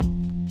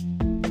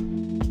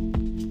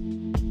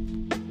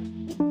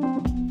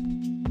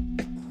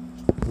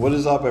What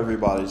is up,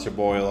 everybody? It's your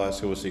boy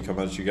Alaska Whiskey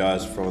coming at you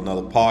guys from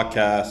another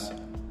podcast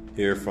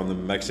here from the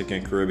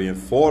Mexican Caribbean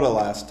for the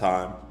last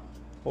time.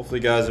 Hopefully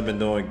you guys have been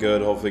doing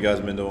good. Hopefully you guys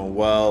have been doing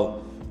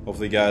well.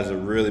 Hopefully you guys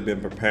have really been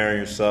preparing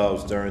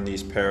yourselves during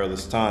these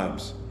perilous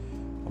times.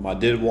 I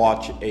did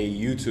watch a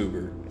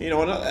YouTuber,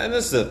 and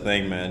this is the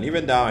thing, man.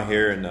 Even down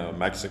here in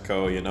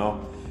Mexico,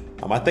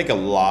 I think a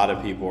lot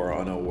of people are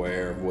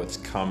unaware of what's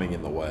coming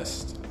in the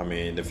West. I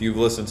mean, if you've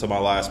listened to my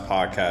last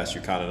podcast, you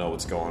kind of know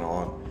what's going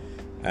on.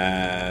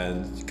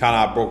 And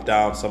I broke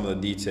down some of the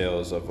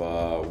details of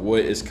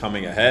what is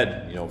coming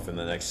ahead, for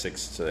the next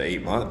 6 to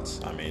 8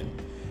 months. I mean,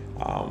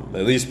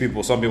 at least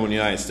some people in the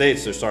United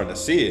States, they're starting to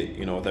see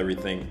it, with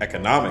everything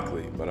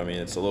economically. But I mean,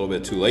 it's a little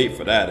bit too late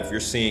for that. If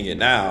you're seeing it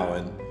now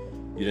and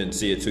you didn't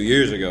see it 2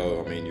 years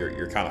ago, I mean,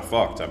 you're kind of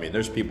fucked. I mean,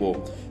 there's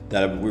people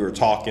that we were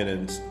talking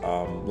in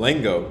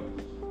lingo,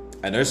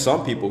 and there's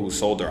some people who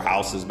sold their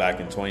houses back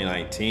in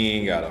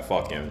 2019, got a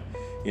fucking,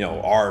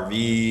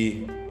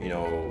 RV,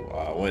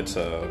 went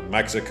to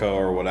Mexico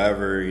or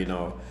whatever,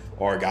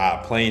 or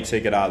got a plane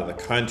ticket out of the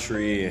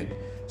country and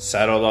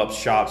settled up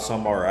shop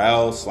somewhere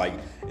else. Like,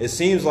 it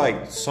seems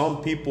like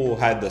some people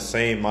had the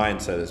same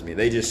mindset as me.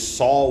 They just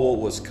saw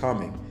what was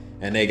coming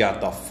and they got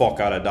the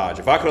fuck out of Dodge.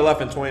 If I could have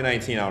left in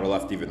 2019, I would have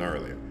left even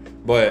earlier.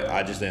 But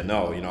I just didn't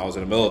know. I was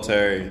in the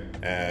military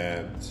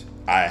and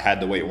I had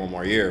to wait one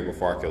more year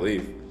before I could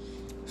leave.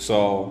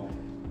 So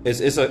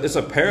it's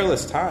a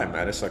perilous time,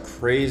 man. It's a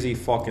crazy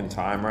fucking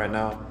time right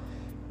now.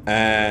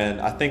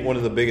 And I think one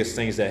of the biggest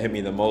things that hit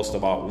me the most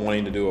about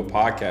wanting to do a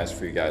podcast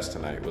for you guys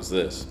tonight was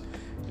this.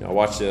 I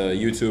watched a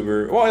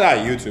YouTuber, well, not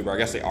a YouTuber, I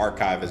guess they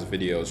archive his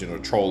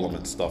videos, troll them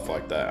and stuff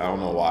like that. I don't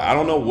know why. I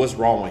don't know what's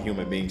wrong with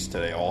human beings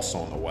today,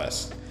 also in the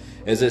West.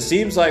 Is it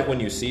seems like when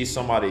you see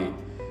somebody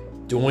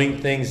doing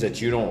things that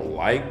you don't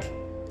like,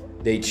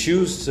 they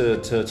choose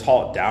to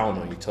talk down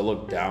on you, to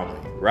look down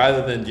on you,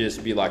 rather than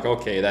just be like,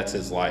 okay, that's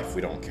his life,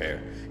 we don't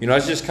care.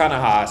 That's just kind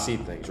of how I see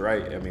things,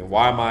 right? I mean,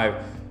 why am I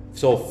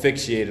so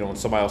fixated on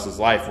somebody else's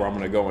life where I'm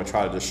going to go and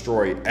try to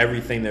destroy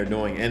everything they're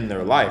doing in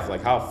their life?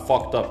 Like, how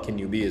fucked up can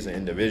you be as an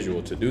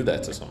individual to do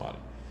that to somebody?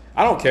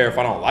 I don't care if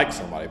I don't like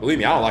somebody. Believe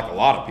me, I don't like a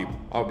lot of people.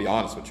 I'll be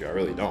honest with you, I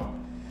really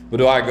don't. But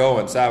do I go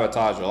and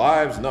sabotage their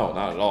lives? No,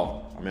 not at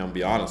all. I mean, I'll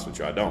be honest with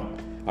you, I don't.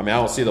 I mean, I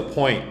don't see the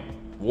point.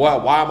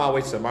 Why am I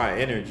wasting my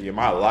energy and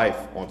my life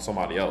on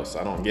somebody else?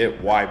 I don't get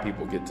why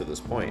people get to this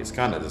point. It's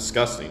kind of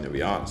disgusting, to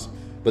be honest.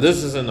 But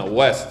this is in the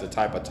West, the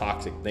type of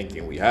toxic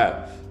thinking we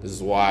have. This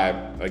is why,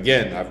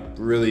 again, I've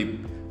really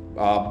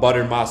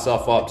buttered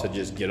myself up to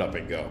just get up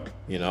and go.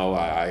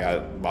 I got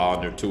about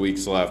under 2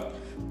 weeks left,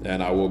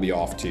 and I will be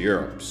off to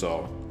Europe.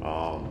 So,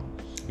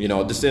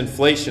 this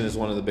inflation is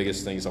one of the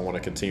biggest things I want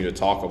to continue to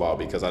talk about,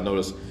 because I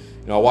notice,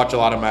 I watch a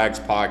lot of Mag's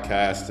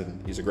podcast,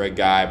 and he's a great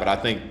guy, but I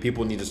think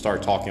people need to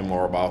start talking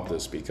more about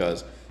this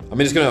because,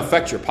 it's going to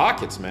affect your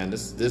pockets, man.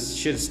 This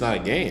shit's not a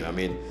game.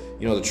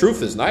 The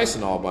truth is nice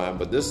and all,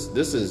 but this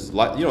is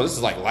like, this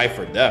is like life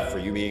or death for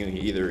you being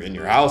either in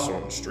your house or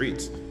on the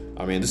streets.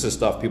 This is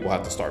stuff people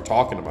have to start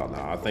talking about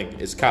now. I think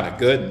it's kind of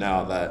good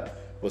now that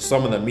with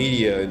some of the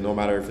media, no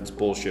matter if it's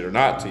bullshit or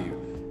not to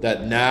you,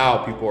 that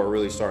now people are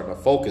really starting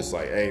to focus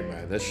like, hey,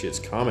 man, this shit's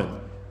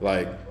coming.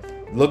 Like,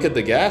 look at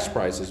the gas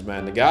prices,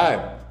 man. The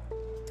guy,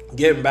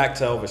 getting back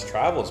to Elvis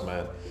Travels,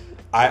 man,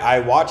 I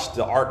watched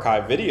the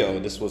archive video.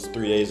 This was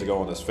 3 days ago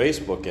on his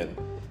Facebook, and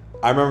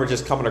I remember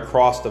just coming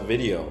across the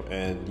video,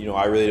 and,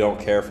 I really don't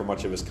care for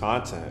much of his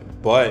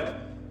content. But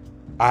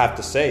I have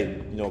to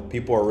say,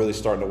 people are really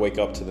starting to wake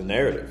up to the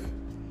narrative.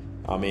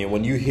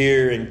 When you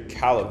hear in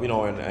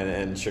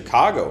in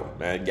Chicago,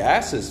 man,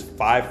 gas is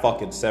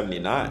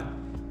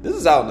 $5.79. This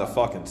is out in the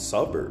fucking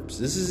suburbs.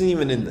 This isn't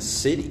even in the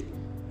city.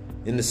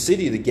 In the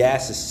city, the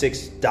gas is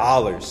 $6.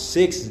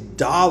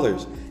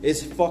 $6.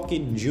 It's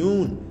fucking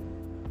June.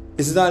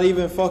 It's not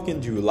even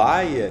fucking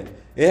July yet.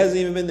 It hasn't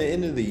even been the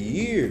end of the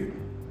year.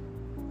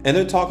 And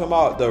they're talking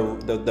about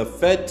the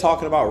Fed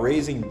talking about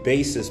raising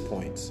basis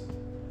points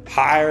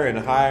higher and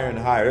higher and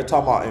higher. They're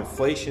talking about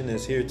inflation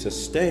is here to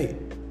stay.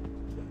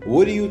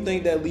 What do you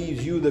think that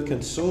leaves you, the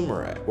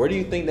consumer, at? Where do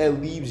you think that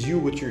leaves you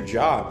with your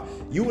job?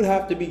 You would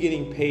have to be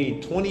getting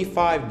paid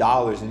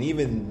 $25, and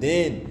even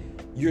then,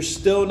 you're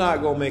still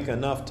not going to make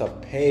enough to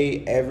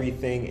pay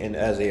everything in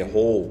as a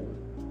whole,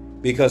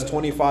 because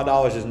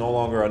 $25 is no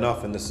longer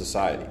enough in this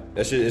society,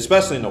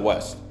 especially in the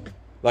West.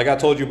 Like I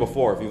told you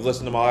before, if you've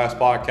listened to my last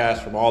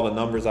podcast, from all the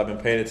numbers I've been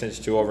paying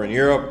attention to over in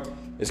Europe,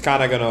 it's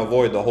kind of going to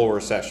avoid the whole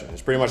recession.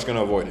 It's pretty much going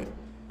to avoid it.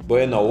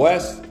 But in the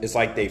West, it's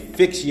like they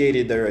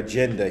fixated their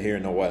agenda here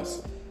in the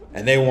West,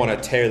 and they want to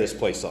tear this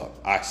place up.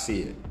 I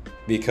see it.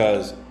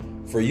 Because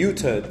for you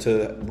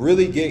to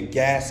really get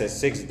gas at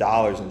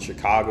 $6 in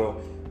Chicago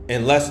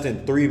in less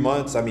than 3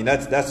 months,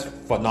 that's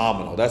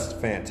phenomenal. That's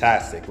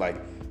fantastic. Like,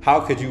 how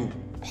could you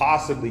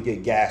possibly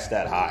get gas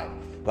that high?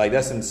 Like,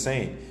 that's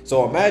insane.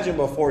 So imagine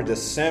before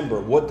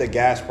December what the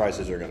gas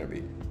prices are going to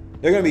be.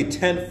 They're going to be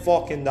 $10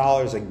 fucking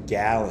a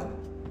gallon.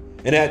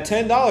 And at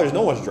 $10,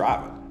 no one's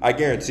driving. I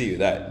guarantee you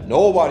that.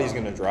 Nobody's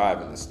going to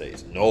drive in the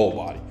States.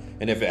 Nobody.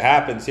 And if it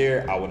happens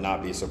here, I would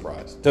not be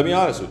surprised. To be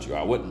honest with you,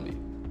 I wouldn't be.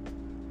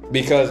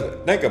 Because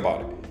think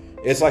about it.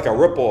 It's like a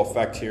ripple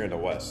effect here in the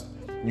West.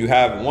 You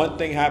have one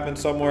thing happen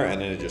somewhere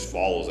and then it just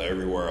follows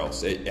everywhere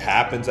else. It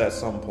happens at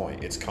some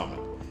point. It's coming.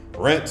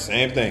 Rent,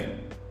 same thing.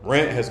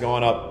 Rent has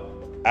gone up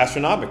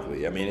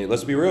astronomically. I mean,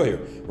 let's be real here.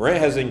 Rent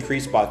has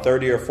increased by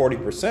 30 or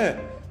 40%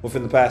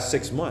 within the past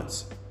 6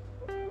 months.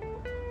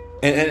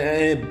 And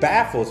it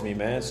baffles me,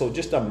 man. So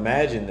just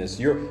imagine this.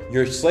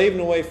 You're slaving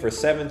away for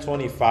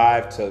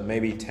 $7.25 to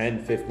maybe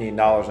 $10,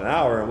 $15 an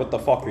hour. And what the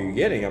fuck are you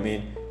getting? I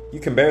mean,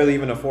 you can barely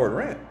even afford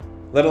rent,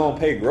 let alone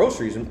pay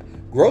groceries. And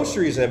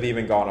groceries have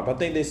even gone up. I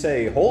think they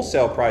say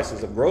wholesale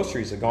prices of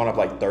groceries have gone up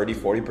like 30,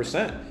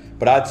 40%.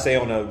 But I'd say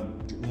on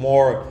a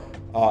more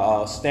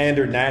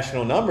standard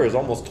national number is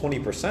almost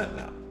 20%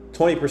 now.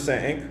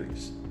 20%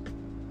 increase.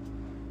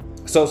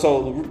 So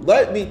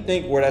let me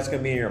think where that's going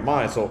to be in your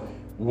mind. So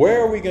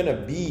where are we going to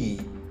be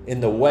in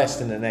the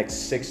West in the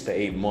next 6 to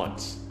 8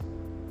 months?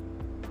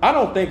 I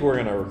don't think we're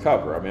going to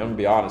recover. I mean, I'm going to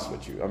be honest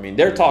with you. I mean,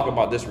 they're talking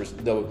about this.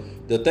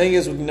 The thing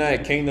is with the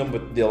United Kingdom,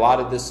 with a lot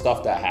of this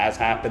stuff that has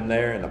happened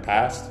there in the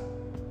past,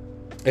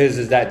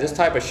 is that this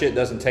type of shit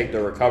doesn't take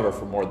to recover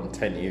for more than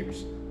 10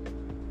 years.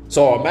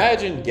 So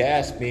imagine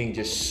gas being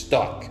just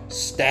stuck,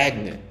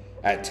 stagnant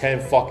at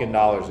 $10 fucking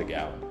a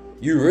gallon.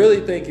 You really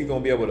think you're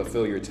going to be able to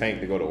fill your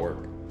tank to go to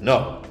work?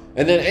 No.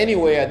 And then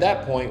anyway, at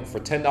that point, for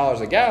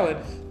 $10 a gallon,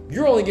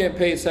 you're only getting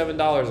paid $7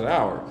 an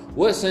hour.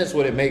 What sense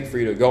would it make for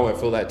you to go and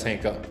fill that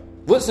tank up?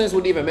 What sense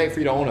would it even make for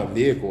you to own a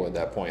vehicle at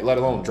that point, let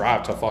alone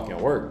drive to fucking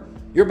work?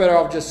 You're better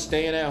off just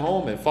staying at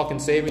home and fucking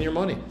saving your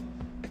money.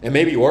 And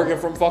maybe working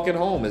from fucking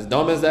home. As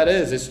dumb as that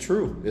is, it's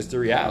true. It's the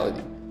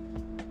reality.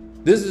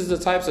 This is the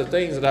types of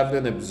things that I've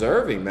been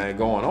observing, man,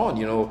 going on.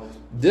 You know,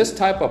 this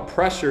type of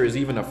pressure is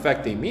even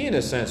affecting me in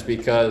a sense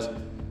because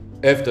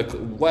if the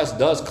West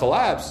does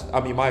collapse,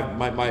 I mean,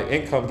 my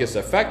income gets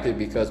affected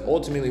because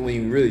ultimately when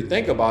you really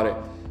think about it,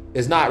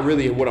 it's not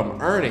really what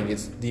I'm earning.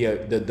 It's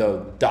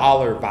the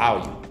dollar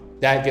value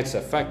that gets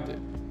affected.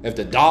 If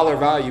the dollar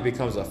value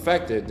becomes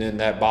affected, then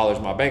that bothers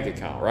my bank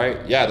account,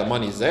 right? Yeah, the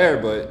money's there,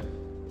 but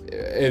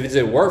is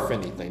it worth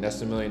anything? That's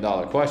the $1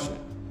 million question.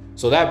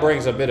 So that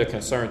brings a bit of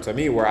concern to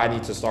me where I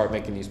need to start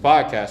making these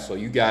podcasts so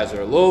you guys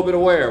are a little bit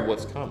aware of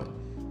what's coming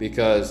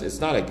because it's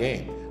not a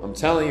game. I'm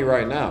telling you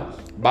right now,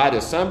 by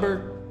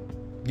December,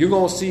 you're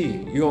gonna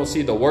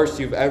see the worst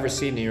you've ever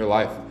seen in your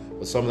life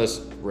with some of this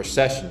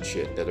recession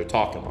shit that they're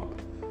talking about.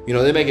 You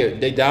know,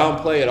 they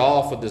downplay it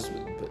off with this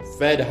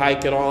Fed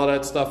hike and all of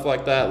that stuff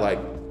like that. Like,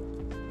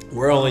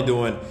 we're only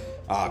doing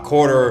a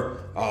quarter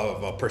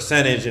of a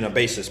percentage in a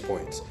basis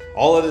points.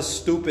 All of this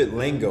stupid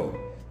lingo,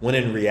 when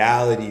in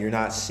reality, you're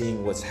not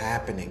seeing what's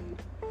happening.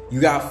 You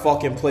got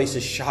fucking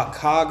places,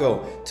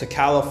 Chicago to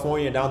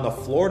California down to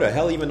Florida.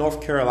 Hell, even North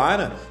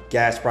Carolina,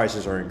 gas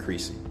prices are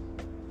increasing.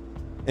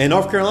 And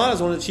North Carolina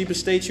is one of the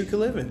cheapest states you could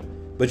live in.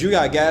 But you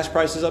got gas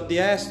prices up the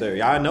ass there.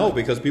 Yeah, I know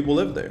because people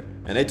live there.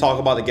 And they talk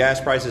about the gas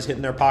prices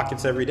hitting their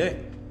pockets every day.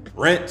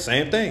 Rent,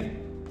 same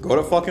thing. Go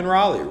to fucking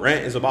Raleigh.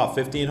 Rent is about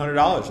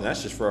 $1,500 and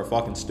that's just for a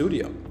fucking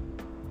studio.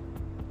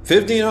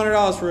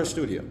 $1,500 for a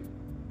studio.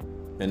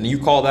 And you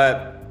call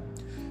that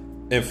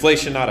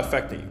inflation not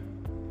affecting you.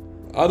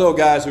 I know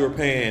guys who are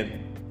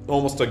paying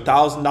almost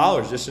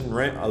 $1,000 just in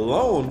rent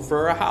alone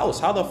for a house.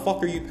 How the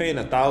fuck are you paying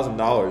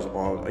 $1,000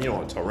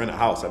 on, to rent a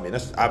house? I mean,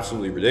 that's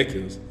absolutely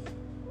ridiculous.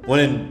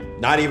 When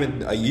not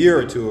even a year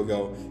or two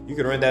ago, you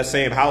could rent that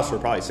same house for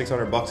probably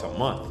 $600 a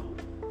month.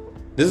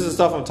 This is the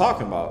stuff I'm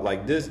talking about.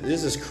 Like this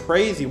is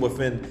crazy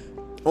within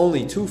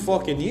only 2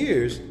 fucking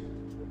years.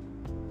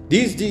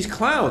 These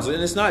clowns,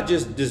 and it's not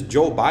just this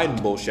Joe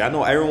Biden bullshit. I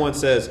know everyone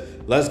says,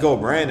 let's go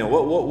Brandon.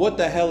 What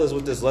the hell is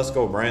with this let's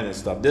go Brandon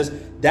stuff?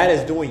 That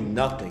is doing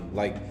nothing.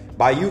 Like,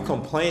 by you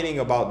complaining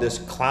about this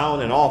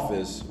clown in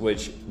office,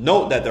 which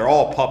note that they're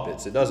all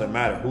puppets. It doesn't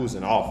matter who's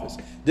in office.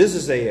 This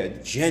is an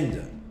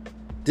agenda.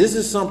 This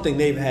is something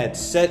they've had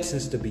set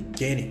since the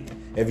beginning.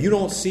 If you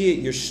don't see it,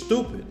 you're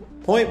stupid.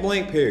 Point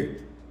blank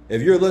period.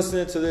 If you're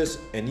listening to this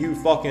and you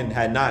fucking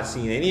had not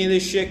seen any of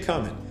this shit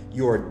coming,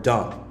 you are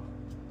dumb.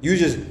 You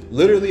just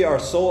literally are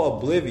so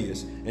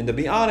oblivious. And to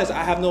be honest,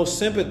 I have no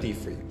sympathy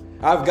for you.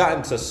 I've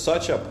gotten to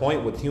such a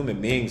point with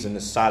human beings in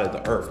this side of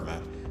the earth,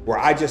 man, where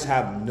I just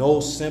have no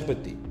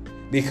sympathy.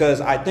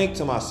 Because I think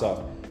to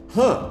myself,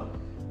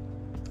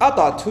 I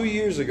thought 2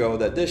 years ago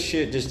that this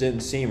shit just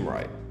didn't seem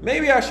right.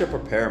 Maybe I should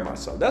prepare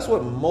myself. That's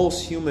what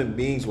most human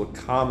beings with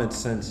common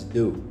sense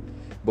do.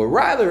 But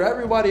rather,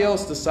 everybody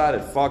else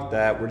decided, fuck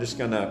that. We're just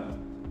going to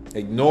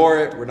ignore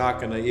it. We're not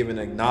going to even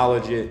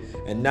acknowledge it.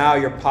 And now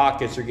your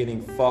pockets are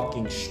getting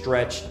fucking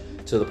stretched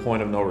to the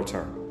point of no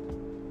return.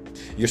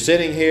 You're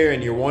sitting here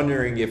and you're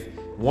wondering if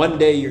one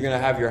day you're going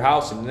to have your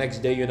house and the next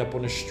day you end up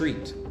on the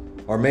street.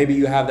 Or maybe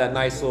you have that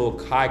nice little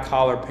high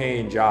collar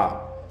paying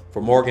job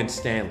for Morgan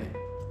Stanley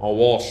on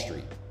Wall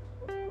Street.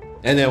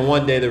 And then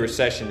one day the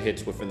recession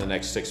hits within the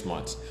next 6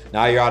 months.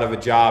 Now you're out of a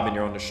job and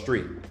you're on the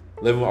street.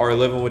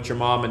 Living with your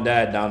mom and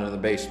dad down in the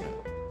basement.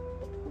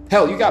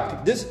 Hell, you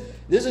got this.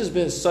 This has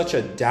been such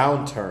a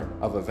downturn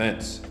of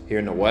events here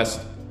in the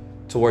West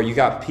to where you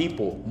got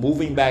people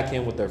moving back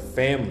in with their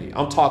family.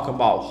 I'm talking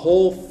about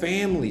whole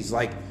families,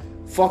 like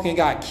fucking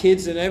got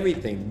kids and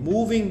everything,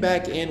 moving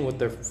back in with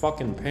their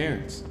fucking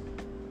parents.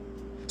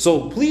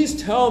 So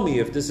please tell me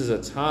if this is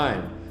a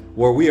time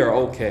where we are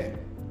okay.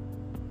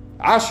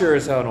 I sure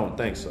as hell don't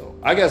think so.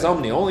 I guess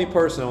I'm the only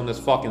person on this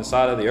fucking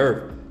side of the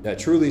earth that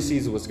truly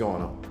sees what's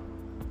going on.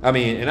 I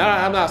mean, and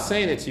I'm not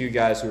saying it to you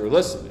guys who are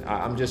listening.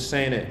 I'm just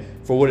saying it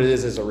for what it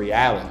is as a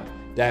reality.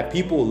 That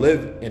people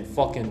live in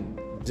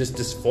fucking just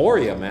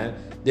dysphoria, man.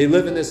 They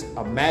live in this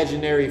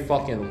imaginary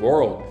fucking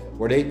world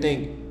where they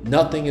think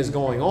nothing is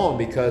going on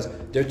because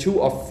they're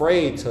too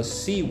afraid to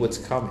see what's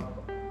coming.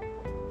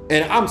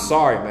 And I'm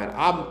sorry, man.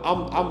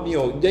 I'm you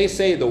know, they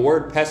say the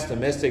word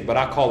pessimistic, but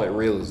I call it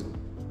realism.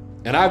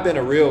 And I've been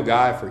a real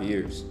guy for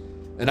years.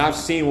 And I've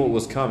seen what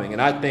was coming.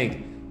 And I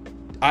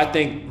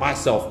thank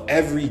myself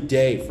every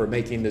day for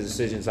making the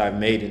decisions I've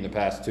made in the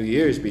past 2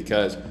 years,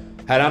 because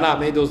had I not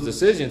made those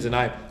decisions and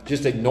I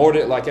just ignored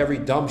it like every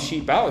dumb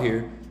sheep out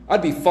here,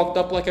 I'd be fucked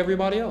up like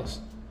everybody else.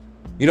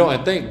 You know,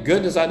 and thank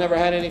goodness I never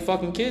had any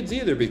fucking kids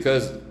either,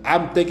 because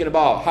I'm thinking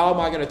about how am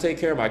I going to take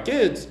care of my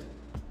kids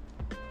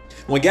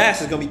when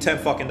gas is going to be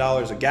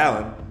 $10 a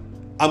gallon.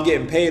 I'm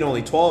getting paid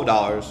only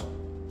 $12.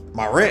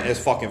 My rent is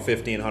fucking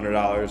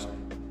 $1,500.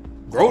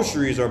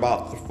 Groceries are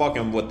about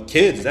fucking, with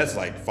kids, that's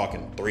like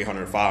fucking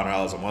 $300,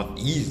 $500 a month,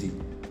 easy.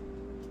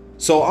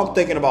 So I'm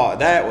thinking about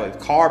that with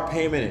car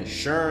payment,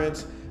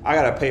 insurance. I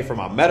got to pay for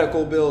my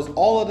medical bills,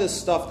 all of this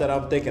stuff that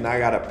I'm thinking I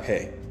got to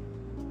pay.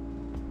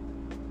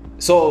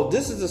 So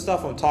this is the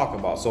stuff I'm talking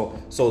about. So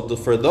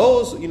for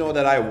those, you know,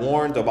 that I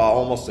warned about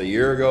almost a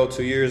year ago,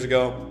 2 years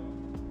ago,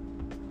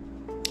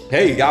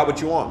 hey, you got what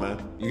you want,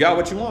 man. You got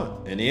what you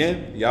want. In the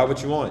end, you got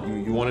what you want.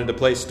 You wanted to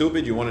play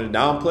stupid. You wanted to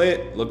downplay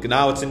it. Look,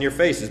 now it's in your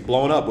face. It's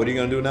blown up. What are you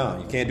going to do now?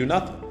 You can't do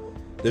nothing.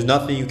 There's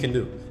nothing you can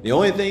do. The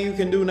only thing you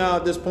can do now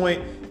at this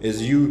point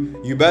is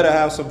you better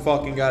have some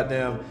fucking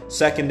goddamn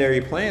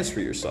secondary plans for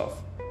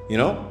yourself. You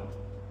know?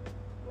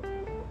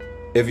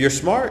 If you're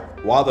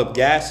smart, while the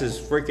gas is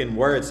freaking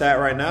where it's at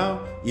right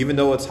now, even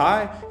though it's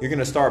high, you're going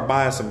to start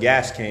buying some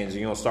gas cans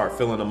and you're going to start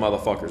filling the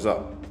motherfuckers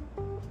up.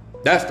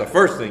 That's the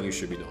first thing you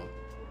should be doing.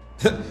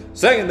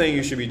 Second thing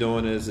you should be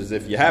doing is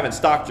if you haven't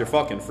stocked your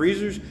fucking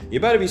freezers, you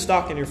better be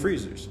stocking your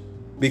freezers.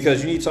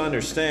 Because you need to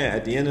understand,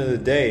 at the end of the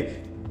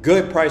day,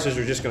 good prices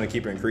are just going to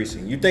keep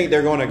increasing. You think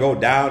they're going to go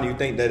down, you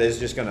think that it's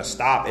just going to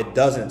stop. It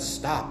doesn't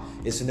stop.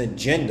 It's an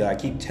agenda. I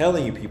keep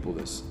telling you people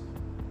this.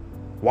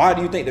 Why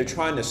do you think they're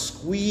trying to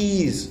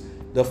squeeze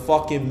the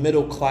fucking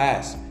middle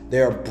class?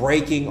 They're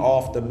breaking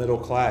off the middle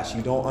class.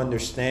 You don't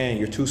understand.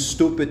 You're too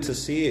stupid to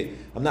see it.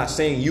 I'm not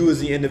saying you as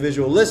the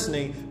individual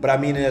listening, but I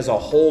mean it as a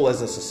whole,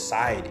 as a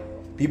society.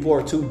 People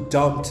are too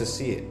dumb to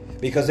see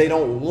it because they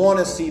don't want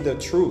to see the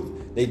truth.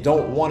 They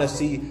don't want to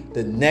see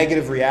the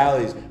negative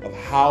realities of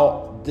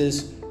how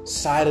this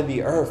side of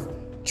the earth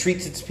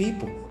treats its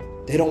people.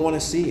 They don't want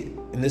to see it.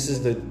 And this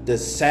is the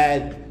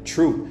sad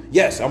truth.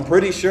 Yes, I'm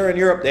pretty sure in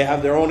Europe they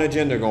have their own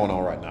agenda going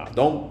on right now.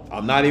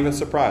 I'm not even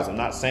surprised. I'm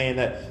not saying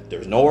that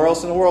there's nowhere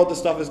else in the world this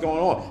stuff is going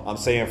on. I'm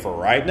saying for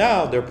right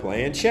now, they're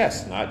playing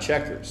chess, not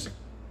checkers.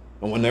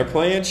 And when they're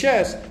playing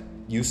chess,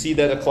 you see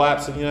that the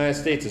collapse of the United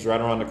States is right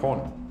around the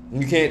corner.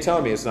 And you can't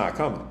tell me it's not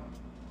coming.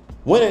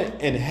 When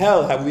in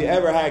hell have we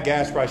ever had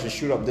gas prices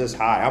shoot up this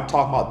high? I'm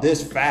talking about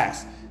this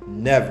fast.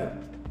 Never.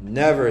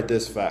 Never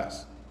this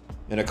fast.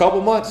 In a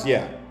couple months,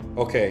 yeah.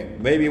 Okay,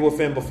 maybe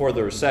within before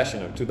the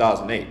recession of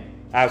 2008.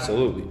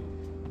 Absolutely.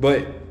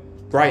 But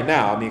right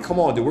now, I mean, come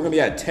on, dude. We're going to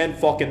be at $10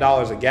 fucking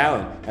a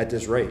gallon at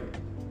this rate.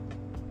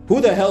 Who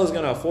the hell is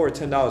going to afford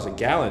 $10 a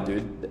gallon,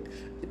 dude?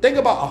 Think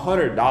about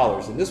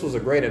 $100. And this was a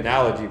great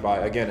analogy by,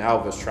 again,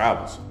 Elvis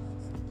Travels.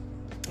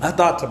 I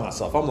thought to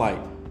myself, I'm like,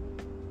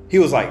 he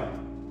was like,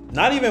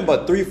 not even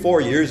but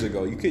 3-4 years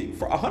ago, you could,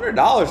 for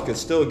 $100 could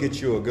still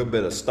get you a good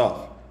bit of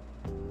stuff.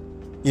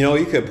 You know,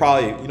 you could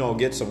probably, you know,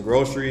 get some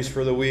groceries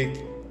for the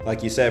week.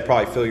 Like you said,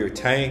 probably fill your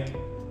tank.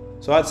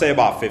 So I'd say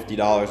about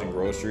 $50 in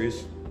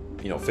groceries.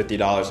 You know,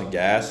 $50 in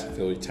gas,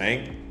 fill your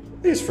tank.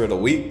 At least for the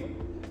week.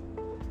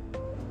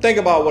 Think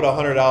about what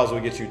 $100 will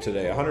get you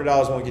today. $100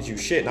 won't get you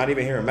shit, not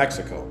even here in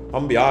Mexico. I'm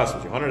going to be honest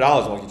with you.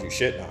 $100 won't get you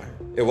shit down here.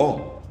 It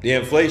won't. The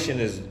inflation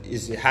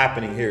is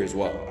happening here as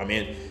well. I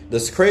mean,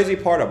 this crazy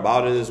part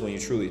about it is, when you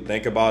truly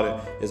think about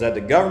it, is that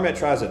the government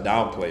tries to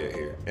downplay it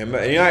here. And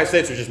the United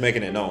States are just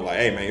making it known, like,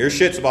 hey, man, your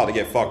shit's about to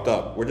get fucked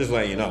up. We're just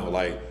letting you know,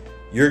 like,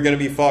 you're going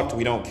to be fucked.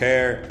 We don't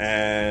care.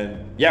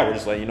 And yeah, we're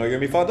just letting you know you're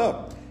going to be fucked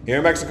up. Here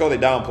in Mexico, they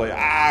downplay,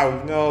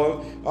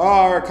 no,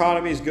 our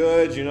economy's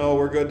good. You know,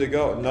 we're good to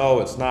go.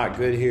 No, it's not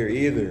good here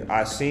either.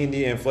 I've seen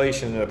the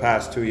inflation in the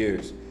past 2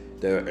 years.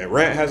 The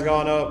rent has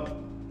gone up.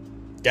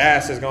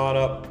 Gas has gone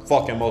up,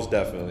 fucking most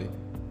definitely.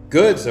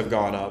 Goods have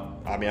gone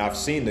up. I mean, I've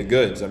seen the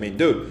goods. I mean,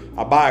 dude,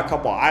 I buy a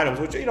couple of items,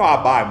 which, you know,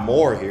 I buy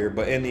more here,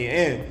 but in the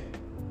end,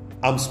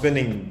 I'm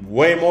spending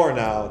way more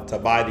now to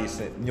buy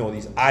these, you know,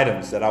 these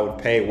items that I would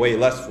pay way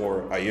less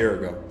for a year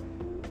ago.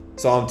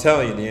 So I'm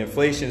telling you, the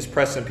inflation is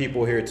pressing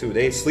people here too.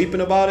 They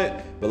sleeping about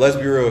it, but let's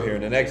be real here.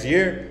 In the next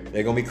year,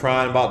 they're going to be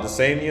crying about the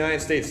same the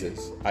United States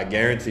is. I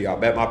guarantee you. I'll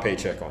bet my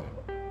paycheck on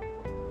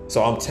it.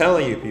 So I'm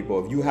telling you,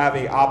 people, if you have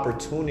an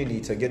opportunity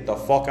to get the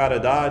fuck out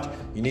of Dodge,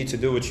 you need to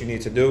do what you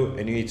need to do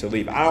and you need to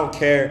leave. I don't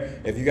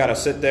care if you got to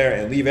sit there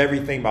and leave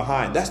everything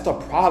behind. That's the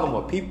problem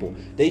with people.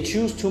 They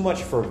choose too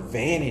much for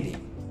vanity.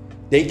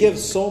 They give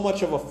so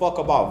much of a fuck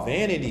about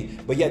vanity,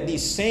 but yet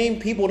these same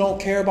people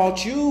don't care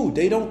about you.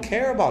 They don't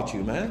care about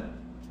you, man.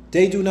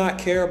 They do not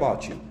care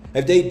about you.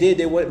 If they did,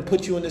 they wouldn't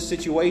put you in this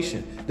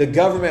situation. The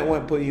government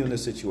wouldn't put you in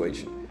this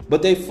situation.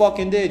 But they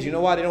fucking did. You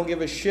know why? They don't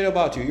give a shit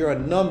about you. You're a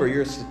number.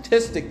 You're a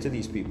statistic to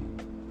these people.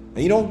 And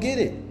you don't get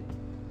it.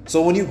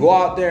 So when you go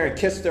out there and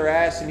kiss their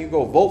ass and you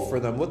go vote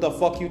for them, what the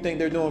fuck you think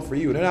they're doing for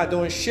you? They're not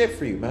doing shit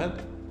for you,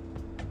 man.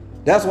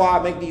 That's why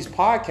I make these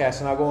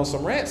podcasts and I go on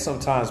some rants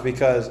sometimes,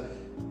 because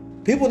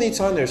people need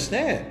to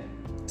understand.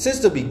 Since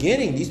the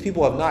beginning, these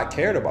people have not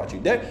cared about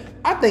you.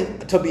 I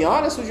think, to be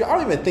honest with you, I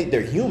don't even think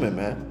they're human,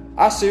 man.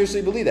 I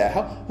seriously believe that.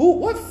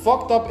 What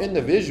fucked up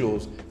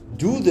individuals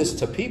do this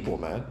to people,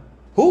 man?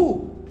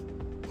 Who?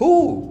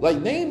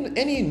 Like, name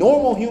any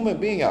normal human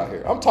being out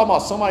here. I'm talking about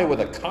somebody with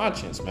a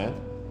conscience, man.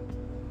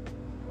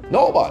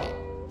 Nobody.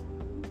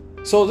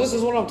 So this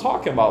is what I'm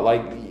talking about.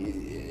 Like,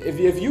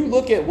 if you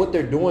look at what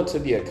they're doing to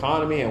the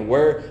economy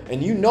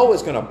and you know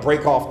it's gonna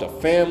break off the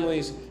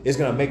families, it's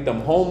gonna make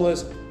them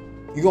homeless.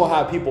 You're gonna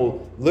have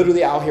people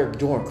literally out here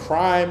doing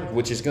crime,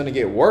 which is gonna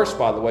get worse,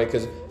 by the way,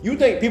 because you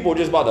think people are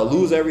just about to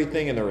lose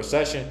everything in the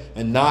recession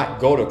and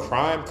not go to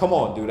crime? Come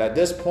on, dude. At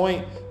this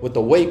point, with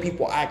the way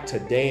people act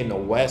today in the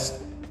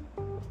West,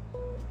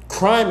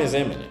 crime is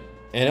imminent.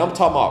 And I'm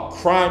talking about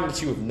crime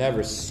that you have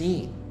never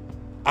seen.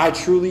 I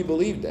truly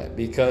believe that,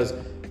 because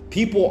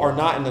people are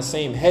not in the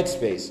same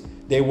headspace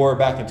they were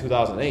back in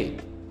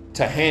 2008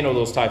 to handle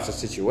those types of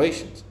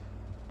situations.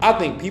 I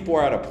think people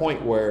are at a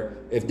point where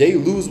if they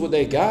lose what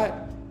they got,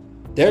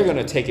 they're going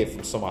to take it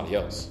from somebody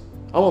else.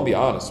 I'm going to be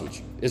honest with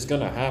you. It's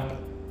going to happen.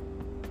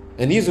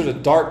 And these are the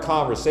dark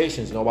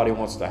conversations nobody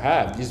wants to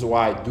have. These are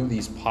why I do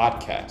these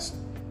podcasts,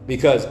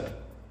 because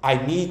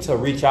I need to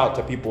reach out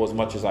to people as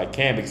much as I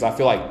can, because I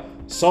feel like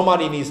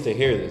somebody needs to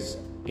hear this.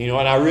 You know,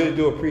 and I really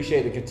do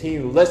appreciate the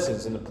continued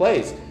listens and the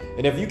plays.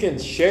 And if you can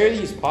share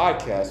these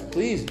podcasts,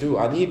 please do.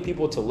 I need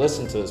people to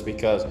listen to this,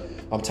 because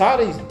I'm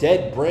tired of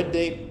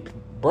these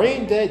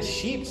brain dead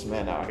sheeps,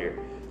 man, out here.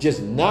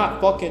 Just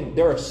not fucking,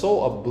 they're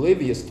so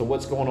oblivious to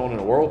what's going on in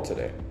the world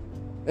today.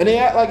 And they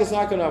act like it's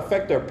not going to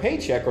affect their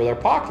paycheck or their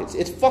pockets.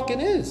 It fucking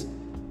is.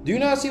 Do you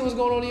not see what's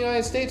going on in the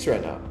United States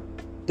right now?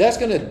 That's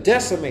going to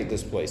decimate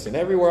this place and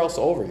everywhere else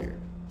over here.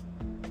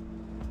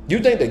 You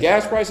think the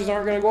gas prices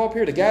aren't going to go up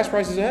here? The gas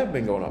prices have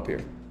been going up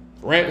here.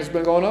 Rent has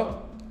been going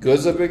up.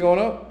 Goods have been going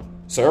up.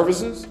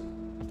 Services,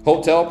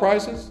 hotel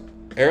prices,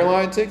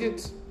 airline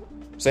tickets.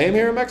 Same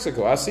here in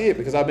Mexico. I see it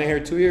because I've been here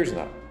 2 years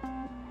now.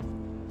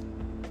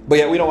 But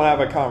yet we don't have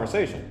a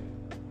conversation,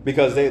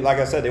 because they, like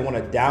I said, they want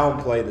to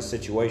downplay the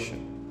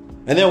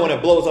situation. And then when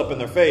it blows up in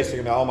their face, they're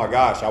going to be, oh my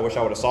gosh, I wish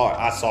I would have saw it.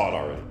 I saw it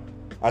already.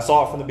 I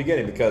saw it from the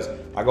beginning, because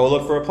I go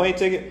look for a plane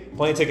ticket.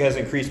 Plane ticket has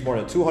increased more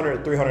than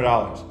 $200,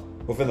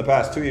 $300 within the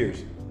past 2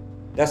 years.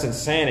 That's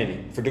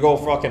insanity to go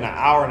fucking an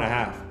hour and a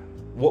half.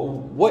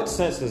 What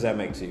sense does that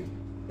make to you?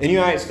 In the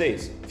United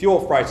States,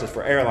 fuel prices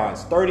for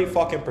airlines,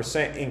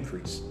 30%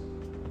 increase.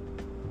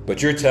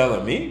 But you're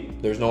telling me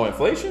there's no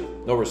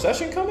inflation, no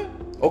recession coming?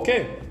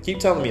 Okay, keep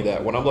telling me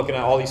that when I'm looking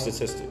at all these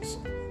statistics.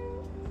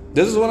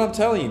 This is what I'm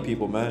telling you,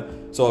 people,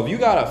 man. So if you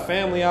got a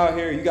family out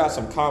here, you got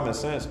some common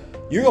sense,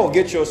 you're going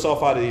to get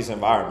yourself out of these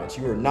environments.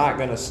 You are not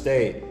going to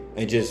stay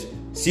and just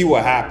see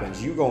what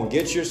happens. You're going to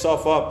get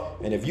yourself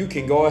up, and if you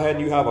can go ahead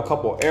and you have a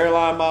couple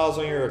airline miles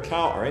on your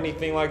account or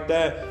anything like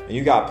that, and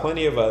you got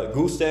plenty of a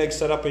goose egg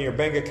set up in your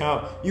bank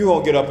account, you're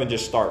going to get up and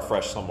just start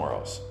fresh somewhere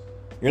else.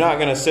 You're not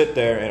going to sit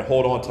there and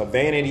hold on to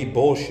vanity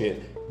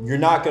bullshit. You're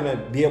not going to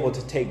be able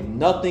to take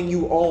nothing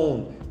you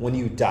own when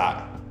you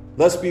die.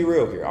 Let's be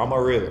real here. I'm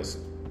a realist.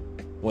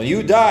 When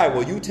you die,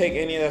 will you take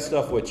any of that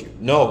stuff with you?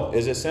 No.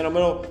 Is it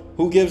sentimental?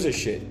 Who gives a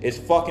shit? It's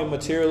fucking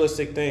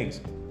materialistic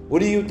things.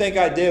 What do you think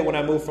I did when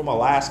I moved from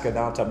Alaska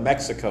down to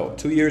Mexico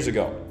 2 years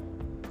ago?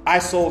 I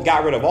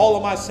got rid of all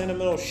of my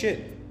sentimental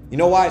shit. You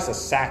know why? It's a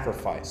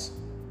sacrifice.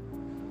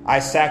 I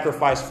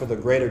sacrificed for the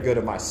greater good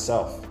of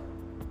myself.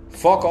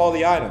 Fuck all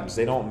the items.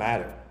 They don't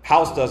matter.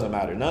 House doesn't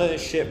matter. None of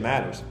this shit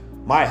matters.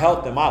 My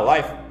health and my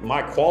life,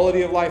 my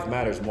quality of life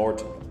matters more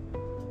to me.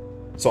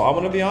 So I'm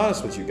going to be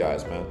honest with you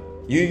guys, man.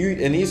 You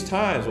in these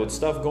times with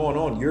stuff going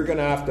on, you're going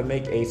to have to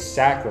make a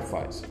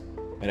sacrifice.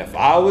 And if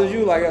I was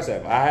you, like I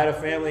said, if I had a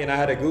family and I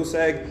had a goose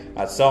egg,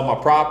 I'd sell my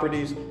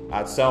properties,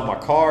 I'd sell my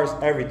cars,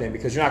 everything,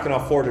 because you're not going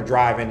to afford to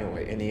drive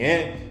anyway. In the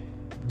end,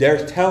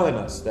 they're telling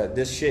us that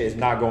this shit is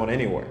not going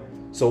anywhere.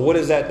 So what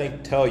does that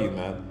thing tell you,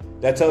 man?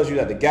 That tells you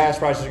that the gas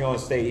prices are going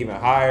to stay even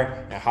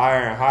higher and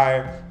higher and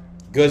higher.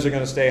 Goods are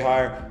going to stay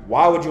higher.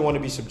 Why would you want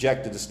to be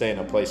subjected to stay in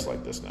a place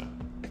like this now?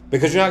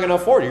 Because you're not going to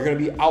afford it. You're going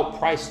to be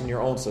outpriced in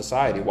your own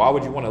society. Why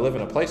would you want to live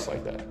in a place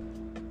like that?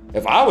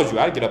 If I was you,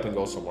 I'd get up and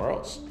go somewhere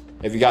else.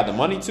 If you got the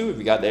money to, if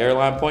you got the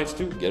airline points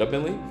to, get up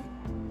and leave.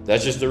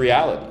 That's just the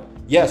reality.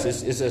 Yes,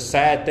 it's a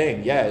sad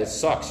thing. Yeah, it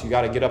sucks. You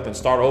got to get up and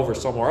start over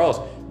somewhere else.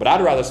 But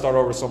I'd rather start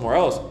over somewhere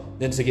else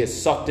than to get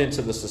sucked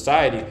into the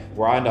society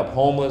where I end up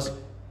homeless,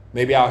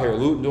 maybe out here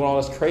looting, doing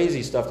all this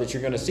crazy stuff that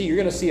you're going to see. You're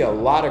going to see a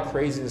lot of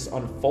craziness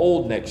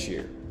unfold next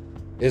year.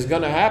 It's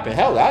going to happen.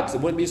 Hell, I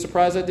wouldn't be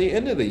surprised at the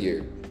end of the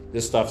year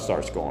this stuff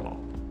starts going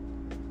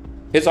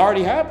on. It's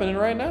already happening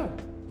right now,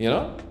 you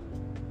know?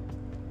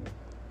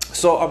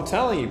 So I'm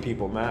telling you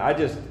people, man,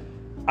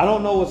 I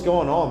don't know what's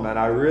going on, man.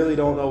 I really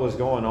don't know what's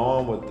going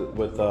on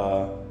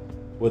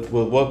with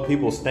what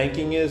people's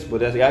thinking is.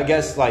 But I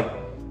guess like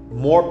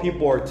more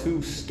people are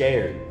too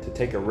scared to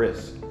take a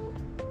risk.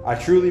 I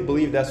truly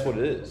believe that's what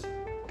it is.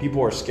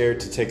 People are scared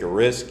to take a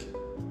risk,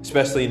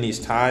 especially in these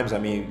times. I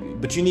mean,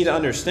 but you need to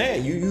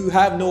understand, you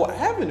have no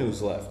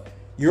avenues left.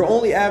 Your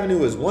only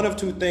avenue is one of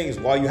two things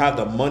while you have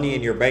the money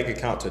in your bank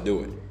account to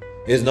do it.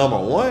 Is number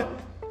one,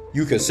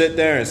 you can sit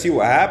there and see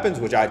what happens,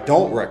 which I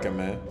don't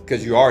recommend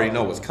because you already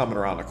know what's coming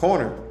around the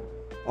corner.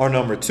 Or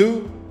number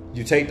two,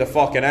 you take the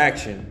fucking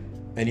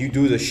action and you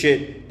do the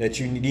shit that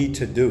you need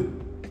to do.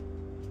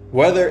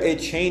 Whether it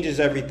changes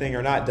everything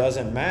or not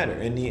doesn't matter.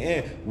 In the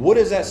end, what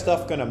is that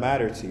stuff going to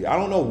matter to you? I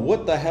don't know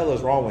what the hell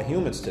is wrong with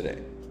humans today.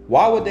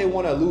 Why would they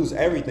want to lose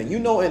everything? You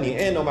know, in the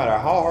end, no matter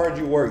how hard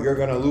you work, you're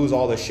going to lose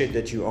all the shit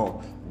that you own.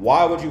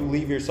 Why would you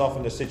leave yourself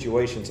in the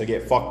situation to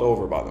get fucked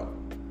over by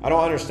them? I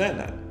don't understand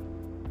that.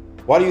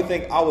 Why do you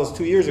think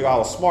 2 years ago, I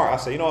was smart. I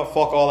said, you know what,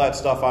 fuck all that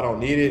stuff. I don't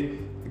need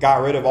it.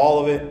 Got rid of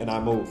all of it and I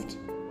moved.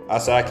 I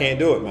said, I can't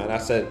do it, man. I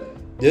said,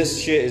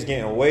 this shit is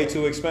getting way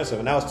too expensive.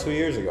 And that was 2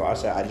 years ago. I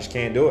said, I just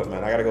can't do it,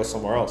 man. I got to go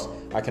somewhere else.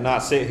 I cannot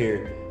sit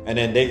here and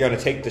then they're going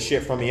to take the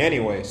shit from me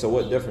anyway. So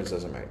what difference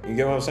does it make? You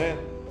get what I'm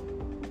saying?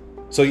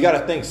 So you got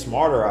to think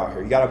smarter out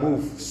here. You got to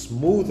move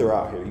smoother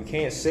out here. You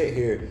can't sit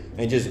here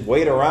and just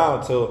wait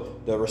around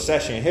till the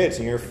recession hits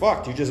and you're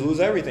fucked. You just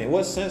lose everything.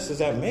 What sense does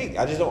that make?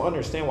 I just don't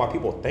understand why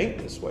people think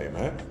this way,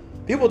 man.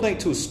 People think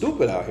too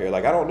stupid out here.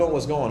 Like, I don't know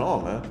what's going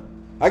on,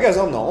 man. I guess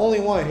I'm the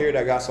only one here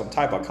that got some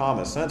type of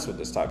common sense with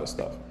this type of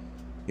stuff.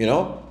 You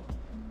know?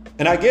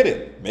 And I get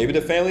it. Maybe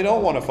the family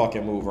don't want to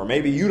fucking move, or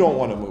maybe you don't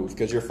want to move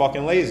because you're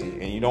fucking lazy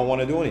and you don't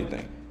want to do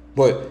anything.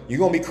 But you're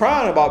going to be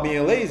crying about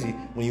being lazy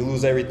when you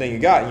lose everything you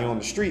got and you're on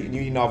the street and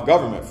you're eating off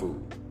government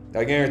food.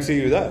 I guarantee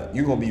you that.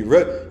 You're going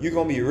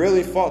to be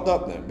really fucked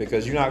up then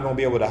because you're not going to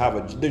be able to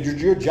have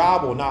your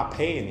job will not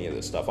pay any of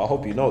this stuff. I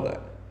hope you know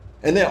that.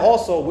 And then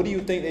also, what do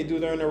you think they do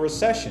during a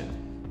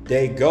recession?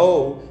 They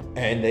go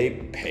and they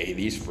pay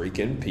these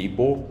freaking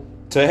people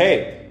to,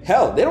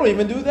 hell, they don't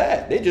even do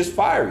that. They just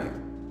fire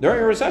you. During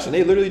a recession,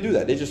 they literally do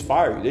that. They just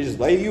fire you. They just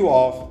lay you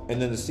off, and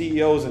then the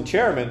CEOs and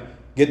chairmen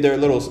get their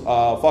little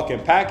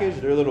fucking package,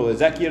 their little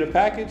executive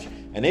package,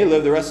 and they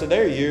live the rest of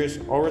their years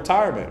on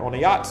retirement on a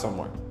yacht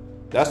somewhere.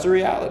 That's the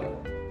reality.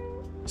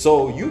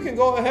 So you can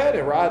go ahead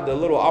and ride the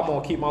little, I'm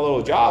going to keep my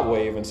little job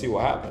wave and see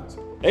what happens.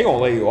 They're going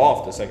to lay you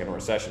off the second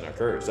recession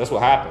occurs. That's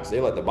what happens.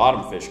 They let the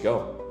bottom fish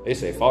go. They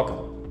say, fuck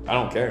them. I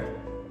don't care.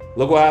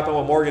 Look what happened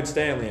with Morgan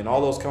Stanley and all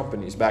those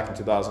companies back in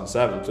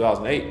 2007,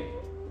 2008.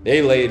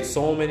 They laid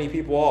so many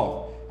people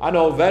off. I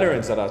know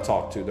veterans that I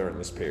talked to during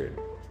this period.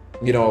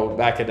 You know,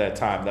 back at that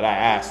time that I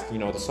asked, you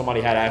know,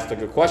 somebody had asked a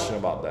good question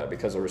about that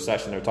because of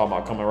recession they're talking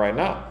about coming right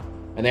now.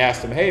 And they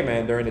asked him, hey,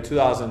 man, during the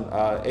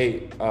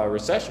 2008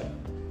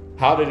 recession,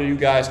 how did you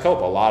guys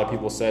cope? A lot of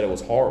people said it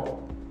was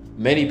horrible.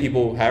 Many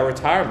people had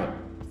retirement,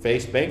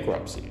 faced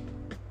bankruptcy.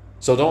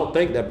 So don't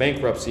think that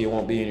bankruptcy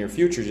won't be in your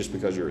future just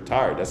because you're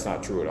retired. That's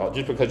not true at all.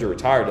 Just because you're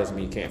retired doesn't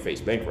mean you can't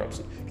face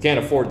bankruptcy. You can't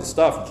afford the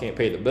stuff, you can't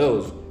pay the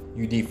bills,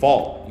 you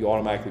default. You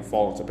automatically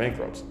fall into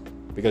bankruptcy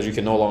because you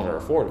can no longer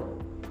afford it.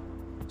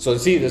 So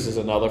see, this is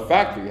another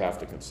factor you have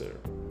to consider.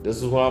 This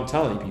is what I'm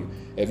telling you.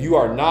 If you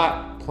are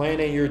not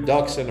planting your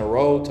ducks in a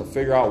row to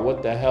figure out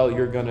what the hell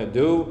you're going to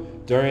do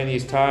during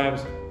these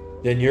times,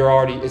 then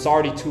it's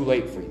already too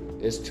late for you.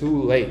 It's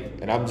too late.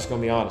 And I'm just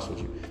going to be honest with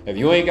you. If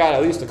you ain't got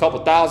at least a couple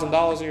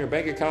 $1,000s in your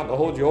bank account to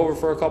hold you over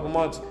for a couple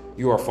months,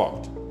 you are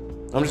fucked.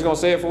 I'm just going to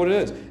say it for what it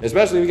is.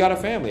 Especially if you got a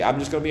family. I'm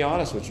just going to be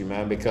honest with you,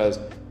 man, because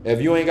if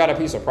you ain't got a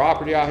piece of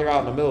property out here out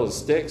in the middle of the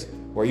sticks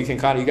where you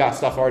got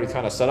stuff already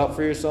kind of set up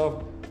for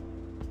yourself,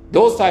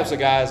 those types of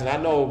guys, and I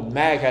know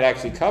Mag had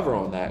actually covered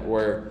on that,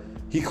 where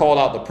he called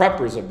out the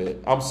preppers a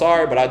bit. I'm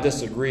sorry, but I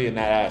disagree in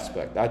that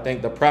aspect. I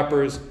think the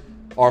preppers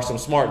are some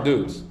smart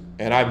dudes,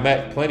 and I've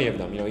met plenty of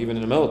them, you know, even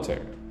in the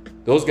military.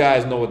 Those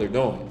guys know what they're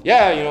doing.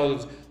 Yeah, you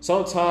know,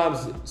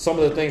 sometimes some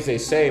of the things they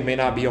say may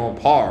not be on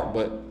par,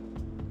 but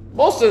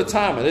most of the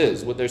time it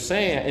is. What they're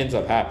saying ends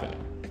up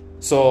happening.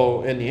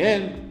 So in the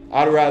end,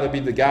 I'd rather be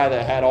the guy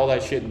that had all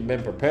that shit and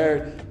been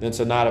prepared than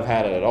to not have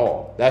had it at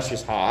all. That's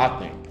just how I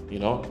think, you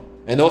know?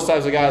 And those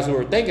types of guys who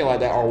are thinking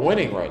like that are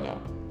winning right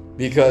now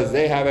because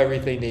they have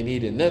everything they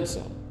need and then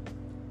some.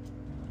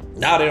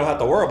 Now they don't have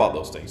to worry about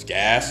those things.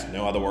 Gas, they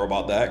don't have to worry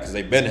about that because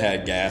they've been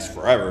had gas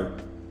forever.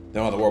 They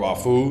don't have to worry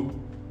about food.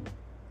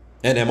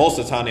 And then most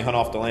of the time they hunt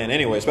off the land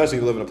anyway, especially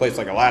if you live in a place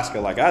like Alaska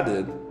like I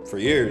did for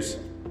years.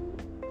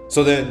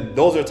 So then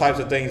those are types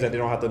of things that they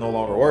don't have to no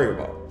longer worry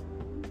about.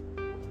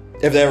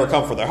 If they ever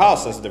come for their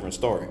house, that's a different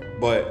story.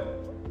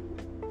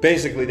 But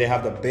basically, they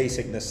have the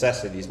basic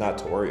necessities not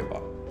to worry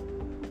about.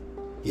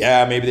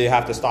 Yeah, maybe they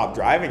have to stop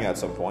driving at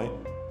some point,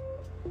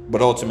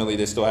 but ultimately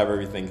they still have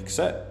everything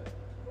set.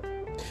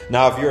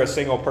 Now, if you're a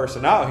single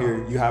person out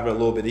here, you have it a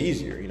little bit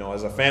easier. You know,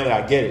 as a family,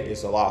 I get it.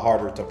 It's a lot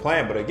harder to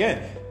plan. But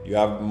again, you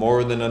have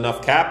more than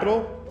enough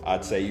capital,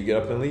 I'd say you get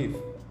up and leave.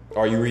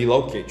 Or you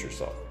relocate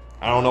yourself.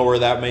 I don't know where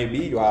that may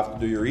be. You'll have to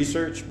do your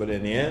research. But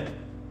in the end,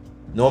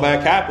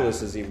 Nomad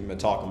Capitalist has even been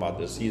talking about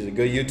this. He's a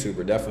good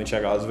YouTuber. Definitely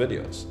check out his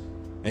videos.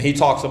 And he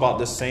talks about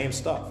this same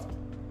stuff.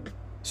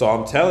 So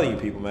I'm telling you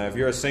people, man, if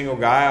you're a single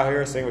guy out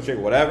here, a single chick,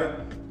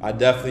 whatever, I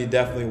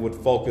definitely would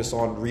focus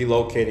on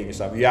relocating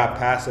yourself. If you have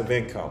passive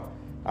income,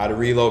 I'd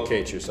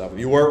relocate yourself. If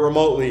you work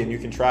remotely and you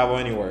can travel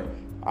anywhere,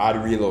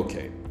 I'd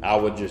relocate. I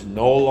would just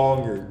no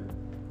longer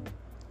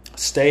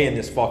stay in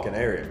this fucking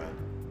area, man.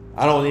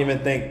 I don't even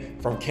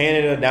think from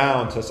Canada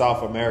down to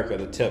South America,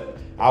 the tip,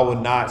 I would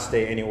not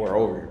stay anywhere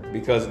over here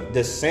because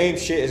the same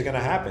shit is going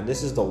to happen.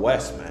 This is the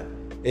West, man.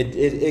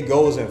 It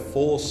goes in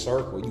full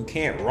circle. You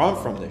can't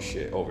run from this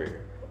shit over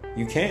here.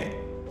 You can't.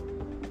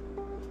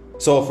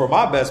 So for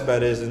my best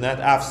bet is, and that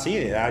I've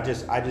seen it, I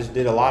just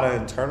did a lot of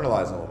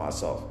internalizing with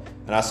myself.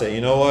 And I said,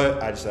 you know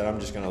what? I just said, I'm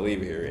just going to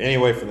leave here.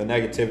 Anyway, for the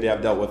negativity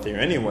I've dealt with here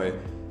anyway.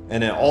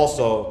 And then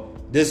also,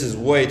 this is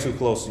way too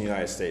close to the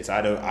United States.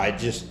 I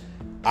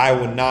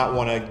would not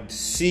want to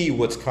see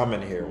what's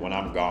coming here when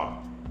I'm gone.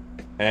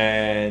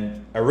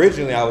 And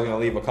originally I was going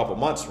to leave a couple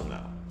months from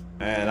now.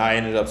 And I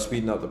ended up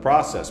speeding up the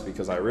process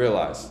because I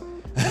realized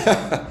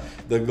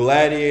the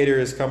gladiator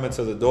is coming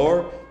to the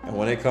door. And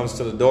when it comes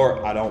to the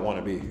door, I don't want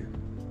to be here.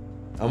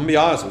 I'm going to be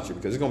honest with you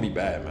because it's going to be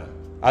bad, man.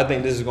 I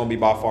think this is going to be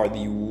by far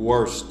the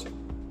worst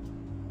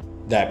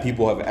that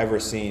people have ever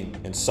seen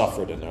and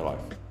suffered in their life.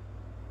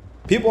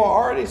 People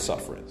are already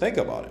suffering. Think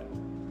about it.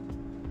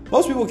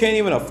 Most people can't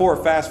even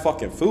afford fast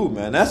fucking food,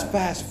 man. That's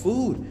fast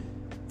food.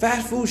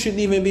 Fast food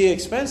shouldn't even be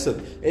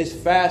expensive. It's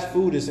fast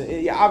food.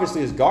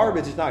 Obviously, it's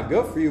garbage. It's not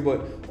good for you,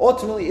 but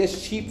ultimately,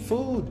 it's cheap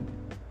food.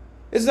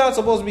 It's not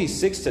supposed to be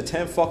 $6 to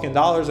 $10 fucking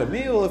dollars a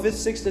meal. If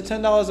it's $6 to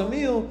 $10 a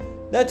meal,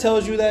 that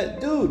tells you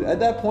that, dude, at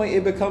that point,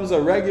 it becomes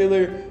a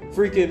regular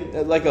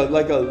freaking, like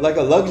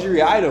a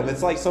luxury item.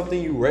 It's like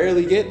something you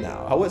rarely get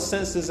now. What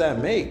sense does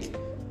that make?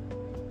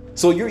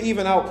 So you're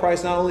even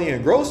outpriced not only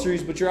in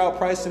groceries, but you're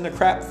outpriced in the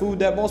crap food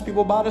that most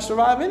people buy to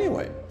survive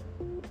anyway.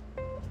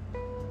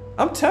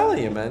 I'm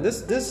telling you, man,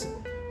 this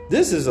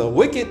is a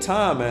wicked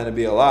time, man, to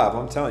be alive.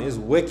 I'm telling you, it's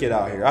wicked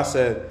out here. I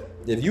said,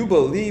 if you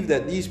believe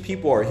that these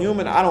people are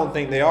human, I don't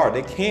think they are.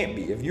 They can't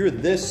be. If you're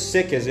this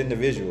sick as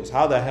individuals,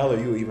 how the hell are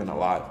you even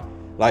alive?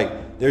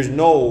 Like, there's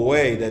no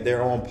way that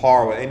they're on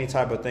par with any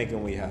type of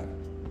thinking we have.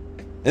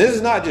 And this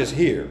is not just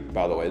here,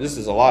 by the way. This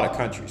is a lot of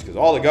countries because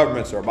all the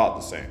governments are about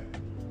the same.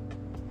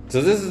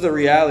 So this is the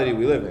reality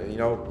we live in, you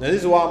know. And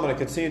this is why I'm going to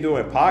continue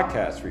doing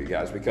podcasts for you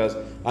guys because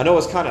I know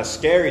it's kind of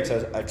scary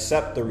to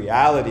accept the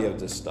reality of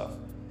this stuff.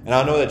 And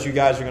I know that you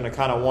guys are going to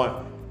kind of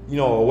want, you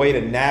know, a way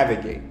to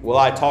navigate. Will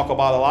I talk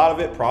about a lot of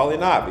it? Probably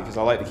not because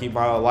I like to keep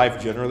my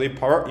life generally,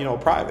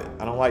 private.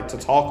 I don't like to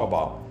talk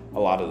about a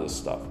lot of this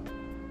stuff.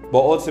 But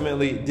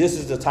ultimately, this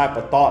is the type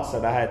of thoughts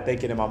that I had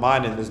thinking in my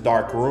mind in this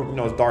dark room,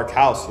 this dark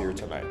house here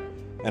tonight.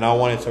 And I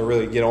wanted to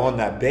really get on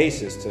that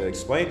basis to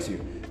explain to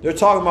you. They're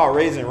talking about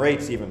raising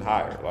rates even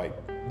higher.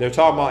 Like, they're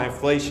talking about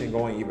inflation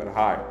going even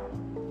higher.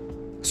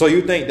 So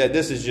you think that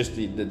this is just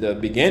the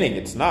beginning.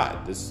 It's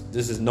not. This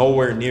is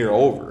nowhere near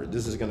over.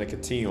 This is going to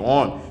continue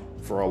on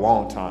for a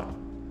long time.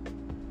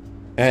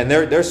 And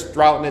they're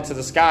sprouting it to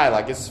the sky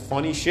like it's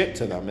funny shit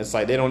to them. It's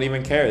like they don't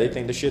even care. They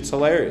think the shit's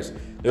hilarious.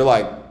 They're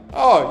like,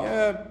 oh,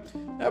 yeah,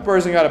 that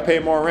person got to pay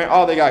more rent.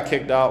 Oh, they got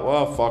kicked out.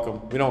 Well, fuck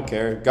them. We don't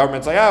care.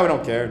 Government's like, we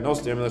don't care. No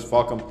stimulus.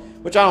 Fuck them.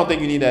 Which I don't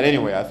think you need that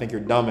anyway. I think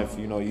you're dumb if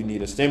you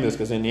need a stimulus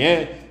because in the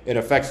end, it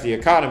affects the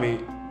economy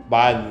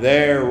by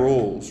their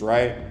rules,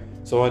 right?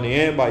 So in the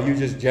end, by you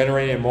just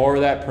generating more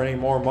of that, printing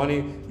more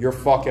money, you're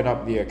fucking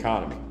up the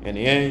economy. In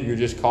the end, you're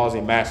just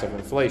causing massive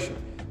inflation,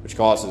 which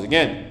causes,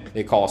 again,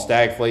 they call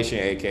stagflation,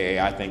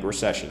 aka I think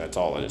recession. That's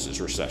all it is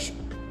recession.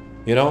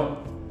 You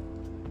know?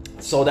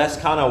 So that's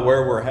kind of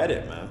where we're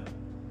headed, man.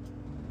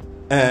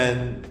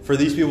 And for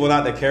these people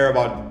not to care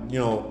about,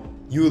 you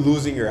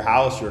losing your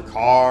house, your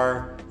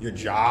car, your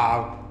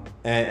job,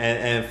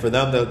 and for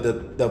them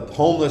the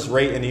homeless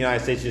rate in the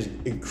United States is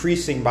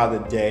increasing by the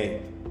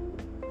day.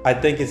 I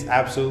think it's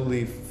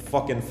absolutely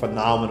fucking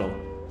phenomenal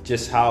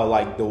just how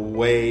like the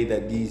way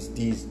that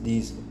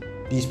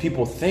these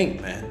people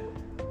think, man.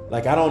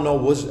 Like I don't know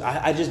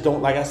I just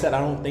don't, like I said, I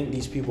don't think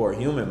these people are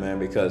human, man,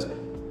 because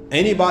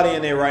anybody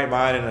in their right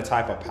mind in a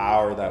type of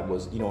power that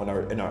was, I'm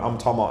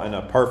talking about in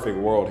a perfect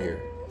world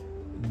here,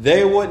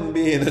 they wouldn't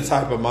be in the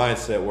type of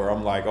mindset where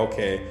I'm like,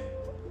 okay,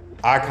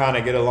 I kind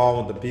of get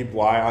along with the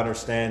people. I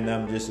understand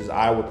them just as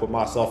I would put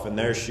myself in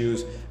their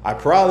shoes. I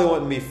probably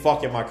wouldn't be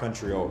fucking my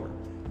country over.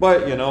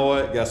 But you know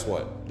what? Guess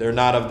what? They're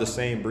not of the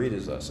same breed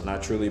as us. And I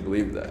truly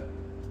believe that.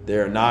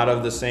 They're not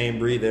of the same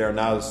breed. They are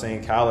not of the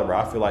same caliber.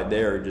 I feel like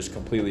they are just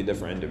completely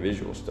different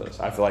individuals to us.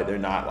 I feel like they're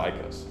not like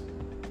us.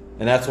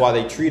 And that's why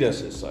they treat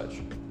us as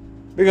such.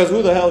 Because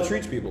who the hell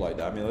treats people like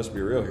that? I mean, let's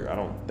be real here. I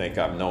don't think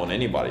I've known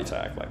anybody to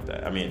act like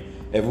that. I mean,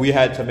 if we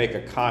had to make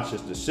a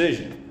conscious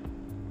decision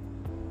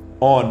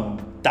on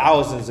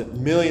thousands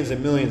and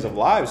millions of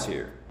lives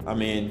here, I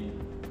mean,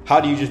 how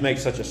do you just make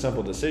such a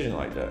simple decision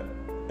like that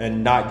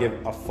and not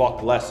give a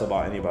fuck less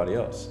about anybody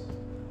else?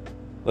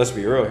 Let's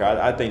be real here.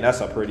 I think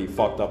that's a pretty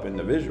fucked up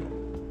individual.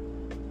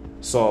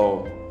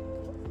 So,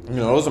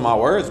 those are my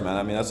words, man.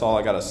 I mean, that's all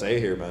I got to say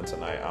here, man,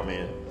 tonight. I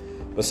mean,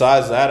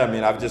 besides that, I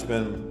mean, I've just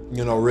been,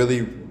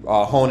 really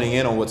honing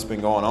in on what's been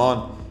going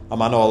on.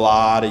 I know a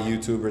lot of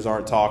YouTubers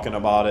aren't talking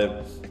about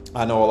it.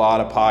 I know a lot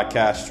of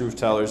podcast truth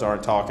tellers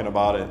aren't talking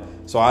about it.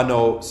 So I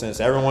know since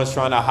everyone's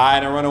trying to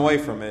hide and run away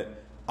from it,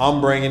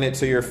 I'm bringing it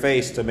to your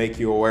face to make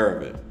you aware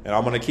of it. And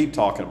I'm going to keep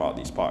talking about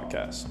these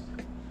podcasts.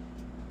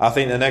 I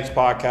think the next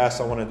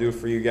podcast I want to do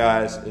for you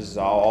guys is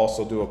I'll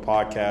also do a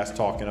podcast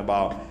talking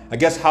about, I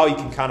guess, how you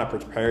can kind of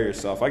prepare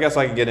yourself. I guess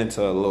I can get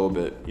into a little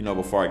bit,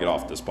 before I get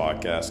off this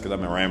podcast because I've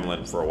been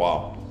rambling for a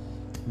while.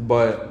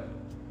 But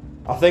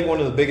I think one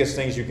of the biggest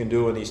things you can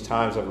do in these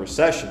times of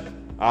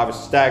recession,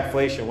 obviously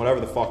stagflation, whatever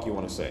the fuck you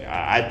want to say.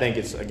 I think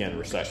it's, again,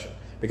 recession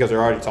because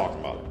they're already talking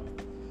about it.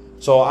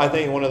 So I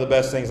think one of the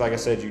best things, like I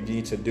said, you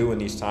need to do in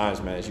these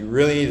times, man, is you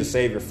really need to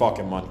save your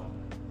fucking money.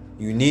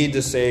 You need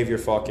to save your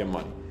fucking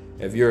money.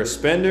 If you're a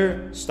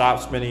spender, stop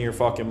spending your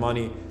fucking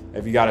money.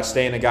 If you got to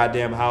stay in the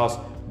goddamn house,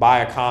 buy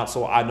a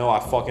console. I know I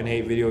fucking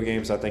hate video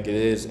games. I think it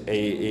is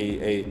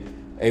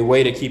a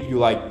way to keep you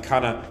like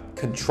kind of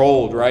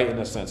controlled, right? In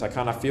a sense, I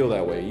kind of feel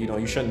that way.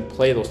 You shouldn't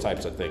play those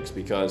types of things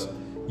because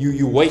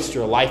you waste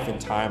your life and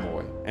time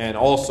away. And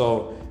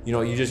also,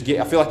 you just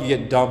I feel like you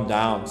get dumbed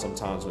down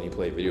sometimes when you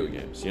play video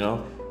games,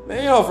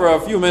 for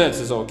a few minutes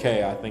is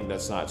okay. I think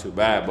that's not too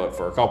bad. But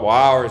for a couple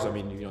hours, I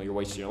mean, you're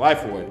wasting your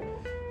life away.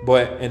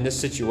 But in this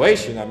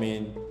situation, I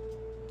mean,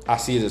 I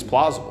see it as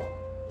plausible.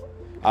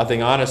 I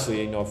think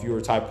honestly, if you were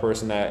the type of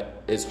person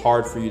that it's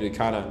hard for you to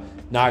kind of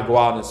not go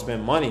out and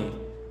spend money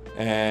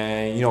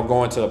and,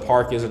 going to the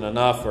park isn't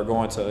enough or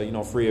going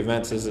to, free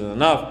events isn't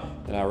enough,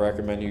 then I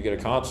recommend you get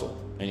a console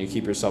and you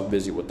keep yourself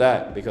busy with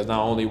that because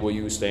not only will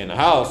you stay in the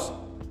house,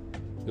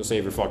 you'll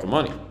save your fucking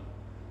money,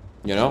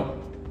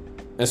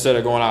 instead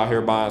of going out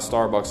here buying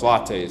Starbucks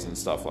lattes and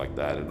stuff like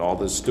that and all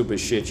this stupid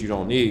shit you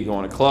don't need,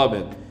 going to club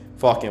and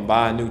fucking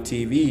buying new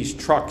TVs,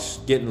 trucks,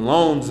 getting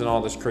loans and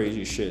all this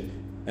crazy shit,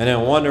 and then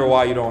wonder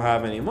why you don't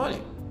have any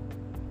money.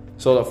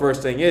 So the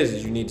first thing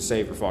is you need to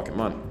save your fucking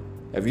money.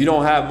 If you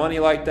don't have money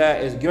like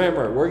that,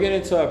 remember, we're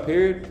getting into a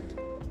period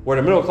where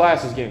the middle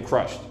class is getting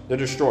crushed. They're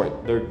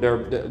destroyed.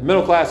 The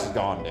middle class is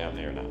gone down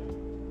there now.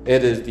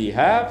 It is the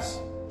haves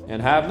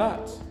and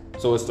have-nots.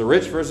 So it's the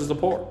rich versus the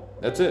poor.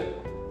 That's it.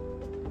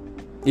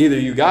 Either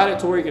you got it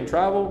to where you can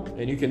travel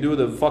and you can do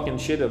the fucking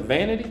shit of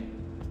vanity,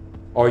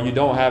 or you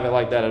don't have it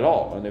like that at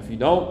all. And if you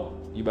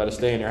don't, you better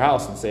stay in your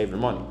house and save your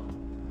money.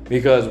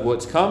 Because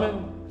what's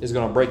coming is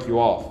going to break you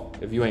off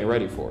if you ain't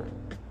ready for it.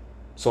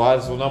 So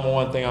that's the number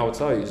one thing I would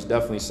tell you is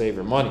definitely save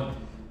your money.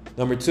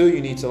 Number two, you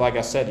need to, like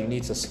I said, you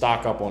need to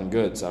stock up on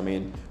goods. I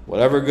mean,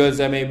 whatever goods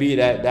that may be,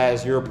 that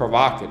is your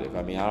prerogative.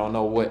 I mean, I don't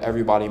know what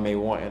everybody may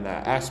want in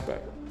that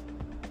aspect.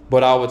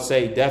 But I would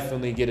say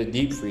definitely get a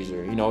deep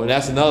freezer. And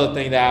that's another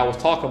thing that I was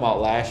talking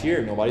about last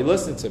year. Nobody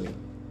listened to me.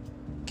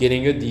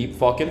 Getting a deep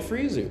fucking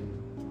freezer.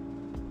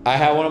 I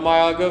had one of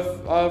my good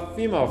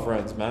female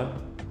friends, man,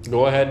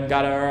 go ahead and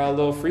got her a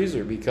little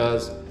freezer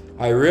because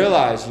I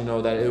realized,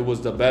 that it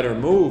was the better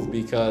move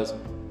because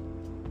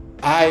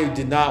I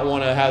did not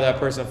want to have that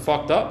person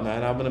fucked up,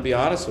 man. I'm going to be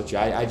honest with you.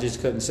 I just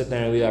couldn't sit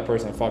there and leave that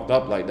person fucked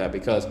up like that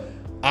because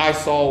I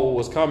saw what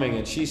was coming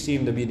and she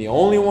seemed to be the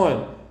only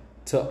one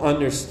to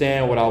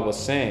understand what I was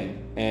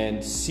saying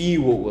and see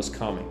what was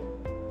coming.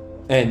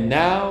 And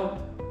now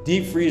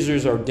deep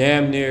freezers are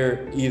damn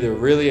near either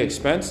really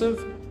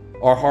expensive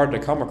or hard to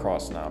come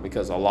across now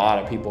because a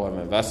lot of people have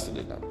invested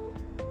in them.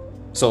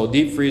 So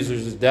deep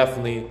freezers is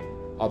definitely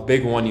a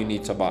big one you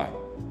need to buy.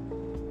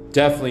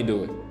 Definitely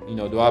do it.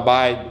 Do I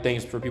buy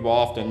things for people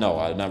often? No,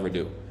 I never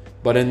do.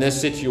 But in this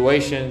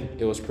situation,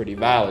 it was pretty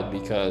valid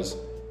because,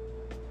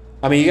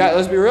 I mean,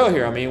 let's be real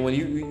here. I mean, when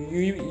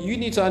you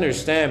need to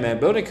understand, man,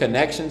 building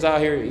connections out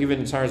here, even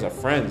in terms of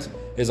friends,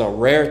 is a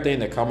rare thing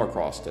to come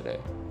across today.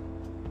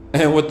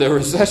 And with the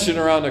recession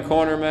around the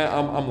corner, man,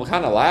 I'm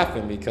kind of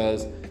laughing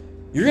because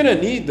you're going to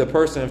need the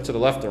person to the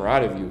left and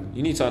right of you.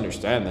 You need to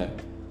understand that.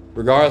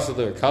 Regardless of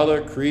their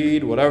color,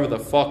 creed, whatever the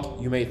fuck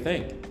you may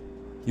think.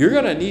 You're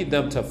going to need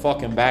them to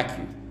fucking back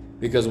you.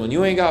 Because when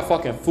you ain't got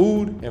fucking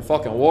food and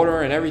fucking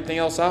water and everything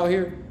else out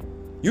here,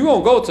 you're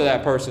going to go to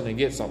that person and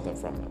get something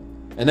from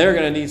them. And they're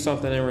going to need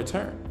something in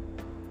return.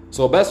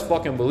 So best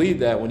fucking believe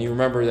that when you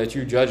remember that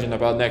you're judging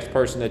about the next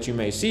person that you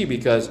may see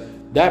because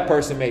that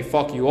person may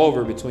fuck you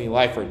over between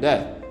life or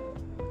death.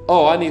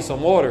 Oh, I need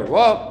some water.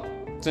 Well,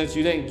 since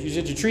you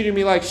treated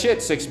me like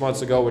shit 6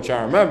 months ago, which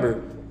I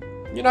remember,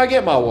 you're not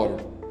getting my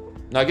water.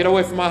 Now get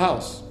away from my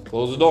house.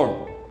 Close the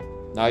door.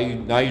 Now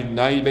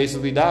you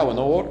basically die with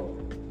no water.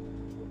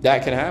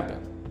 That can happen.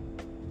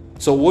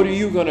 So what are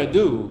you gonna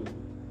do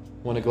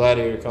when a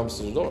gladiator comes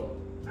to the door?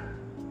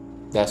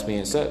 That's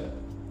being said.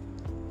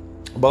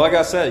 But like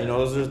I said,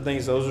 those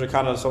are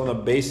kind of some of the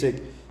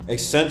basic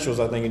essentials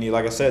I think you need.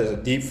 Like I said, it's a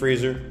deep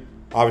freezer.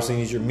 Obviously,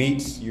 you need your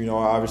meats,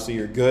 obviously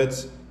your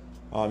goods,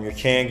 your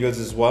canned goods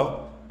as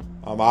well.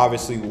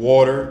 Obviously,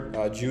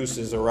 water, juice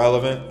is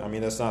irrelevant. I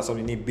mean, that's not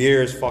something you need.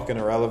 Beer is fucking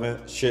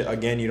irrelevant. Shit,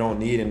 again, you don't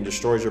need and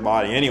destroys your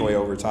body anyway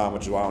over time,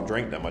 which is why I don't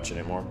drink that much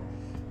anymore.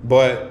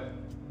 But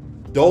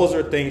those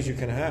are things you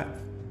can have.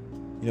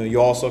 You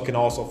can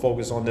also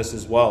focus on this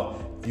as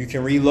well. You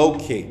can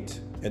relocate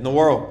in the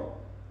world.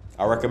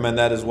 I recommend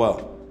that as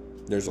well.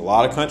 There's a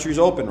lot of countries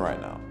open right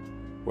now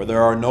where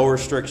there are no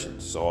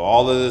restrictions. So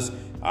all of this,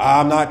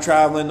 I'm not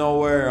traveling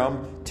nowhere,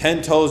 I'm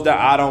 10 toes down.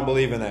 I don't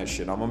believe in that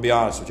shit. I'm going to be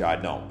honest with you. I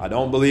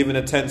don't believe in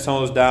the 10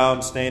 toes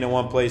down, staying in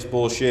one place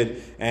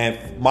bullshit. And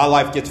if my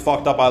life gets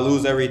fucked up, I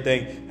lose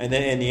everything. And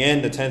then in the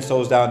end, the 10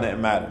 toes down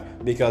didn't matter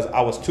because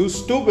I was too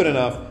stupid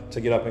enough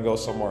to get up and go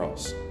somewhere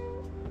else.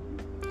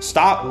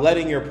 Stop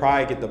letting your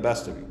pride get the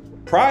best of you.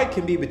 Pride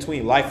can be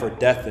between life or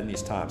death in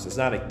these times. It's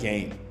not a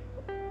game.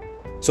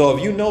 So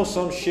if you know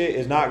some shit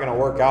is not going to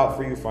work out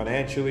for you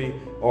financially,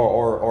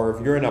 or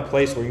if you're in a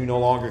place where you no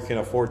longer can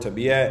afford to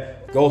be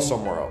at, go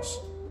somewhere else.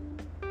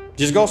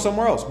 Just go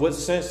somewhere else. What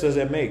sense does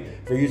it make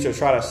for you to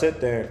try to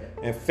sit there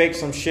and fake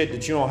some shit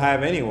that you don't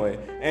have anyway,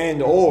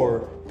 and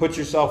or put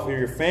yourself or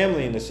your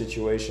family in a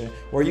situation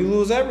where you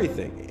lose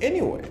everything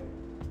anyway?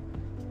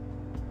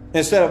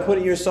 Instead of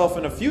putting yourself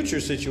in a future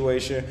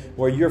situation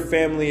where your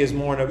family is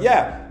more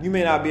you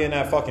may not be in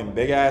that fucking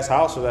big ass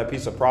house or that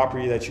piece of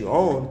property that you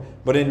own,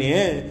 but in the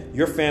end,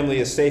 your family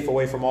is safe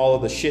away from all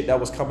of the shit that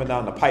was coming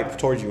down the pipe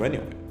towards you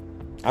anyway.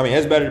 I mean,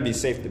 it's better to be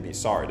safe than be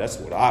sorry. That's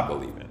what I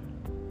believe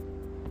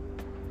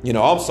in.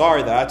 I'm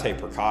sorry that I take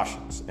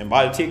precautions. And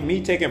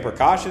me taking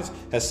precautions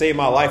has saved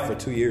my life for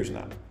 2 years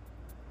now.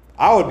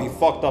 I would be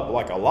fucked up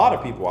like a lot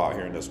of people out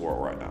here in this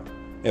world right now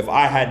if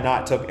I had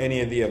not took any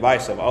of the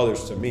advice of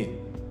others to me.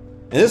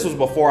 And this was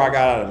before I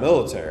got out of the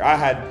military. I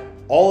had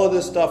all of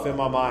this stuff in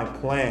my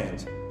mind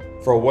planned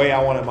for a way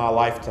I wanted my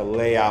life to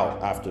lay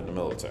out after the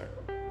military.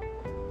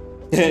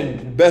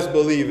 And best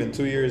believe in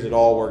 2 years, it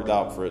all worked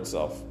out for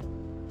itself.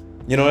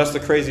 That's the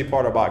crazy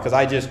part about it. Because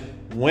I just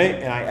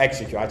went and I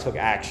executed. I took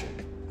action.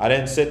 I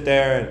didn't sit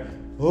there and,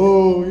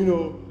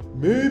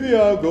 maybe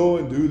I'll go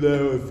and do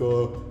that if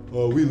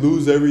we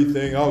lose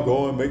everything. I'll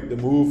go and make the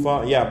move.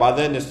 Yeah, by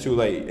then it's too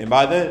late. And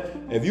by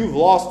then, if you've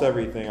lost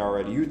everything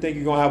already, you think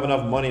you're going to have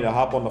enough money to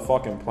hop on the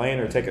fucking plane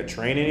or take a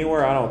train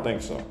anywhere? I don't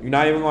think so. You're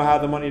not even going to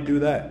have the money to do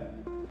that.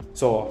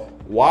 So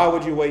why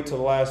would you wait till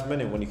the last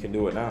minute when you can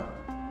do it now?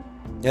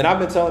 And I've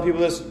been telling people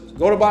this.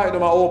 Go back to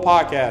my old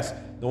podcast,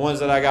 the ones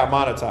that I got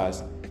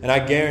monetized. And I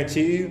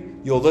guarantee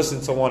you'll listen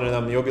to one of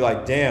them and you'll be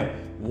like, damn,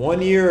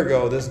 1 year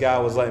ago, this guy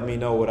was letting me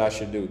know what I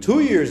should do. 2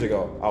 years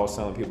ago, I was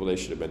telling people they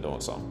should have been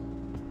doing something.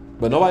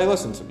 But nobody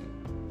listened to me.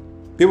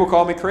 People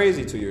called me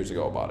crazy 2 years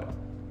ago about it.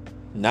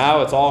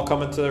 Now it's all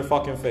coming to their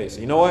fucking face.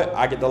 You know what?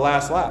 I get the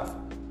last laugh.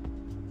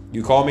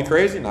 You call me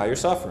crazy, now you're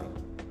suffering.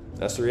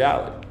 That's the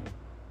reality.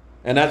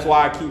 And that's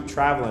why I keep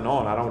traveling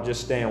on. I don't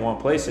just stay in one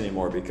place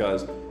anymore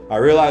because I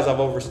realize I've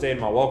overstayed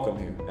my welcome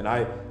here. And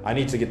I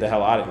need to get the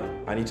hell out of here.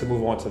 I need to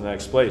move on to the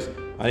next place.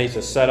 I need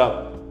to set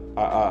up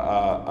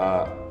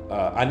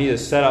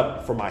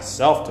for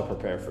myself to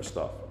prepare for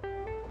stuff.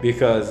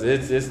 Because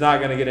it's not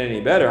going to get any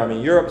better. I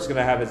mean, Europe's going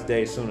to have its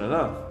day soon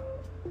enough.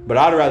 But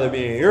I'd rather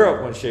be in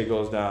Europe when shit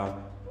goes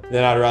down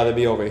than I'd rather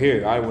be over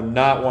here. I would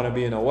not want to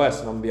be in the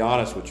West, and I'm going to be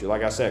honest with you.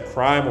 Like I said,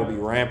 crime will be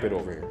rampant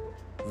over here.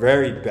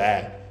 Very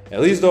bad.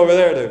 At least over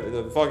there,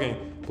 the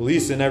fucking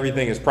police and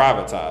everything is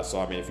privatized. So,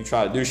 I mean, if you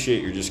try to do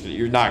shit,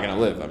 you're not going to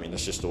live. I mean,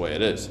 that's just the way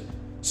it is.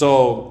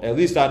 So, at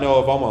least I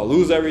know if I'm going to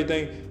lose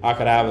everything, I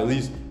could have at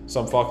least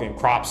some fucking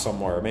crops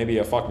somewhere. Maybe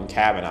a fucking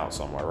cabin out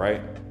somewhere,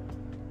 right?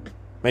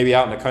 Maybe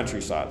out in the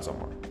countryside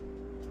somewhere.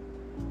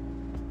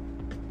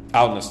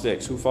 Out in the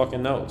sticks. Who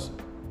fucking knows?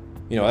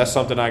 That's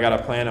something I got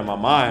to plan in my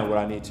mind what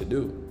I need to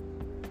do.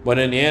 But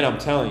in the end, I'm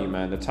telling you,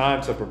 man, the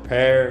time to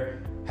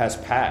prepare has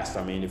passed.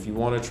 I mean, if you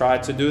want to try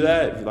to do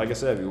that, like I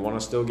said, if you want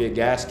to still get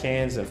gas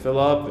cans and fill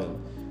up and,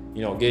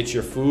 get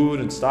your food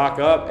and stock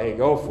up, hey,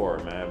 go for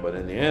it, man. But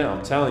in the end,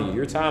 I'm telling you,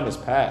 your time has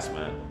passed,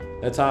 man.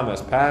 That time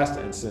has passed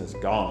and since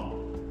gone.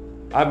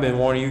 I've been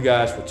warning you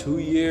guys for 2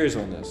 years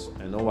on this,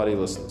 and nobody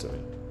listened to me.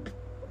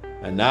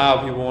 And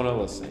now people want to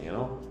listen,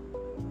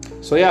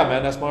 So yeah,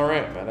 man, that's my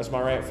rant, man. That's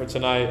my rant for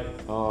tonight.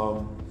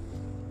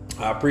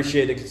 I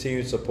appreciate the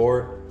continued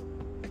support.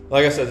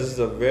 Like I said, this is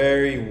a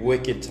very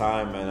wicked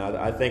time, man.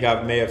 I think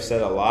I may have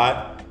said a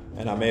lot,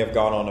 and I may have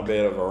gone on a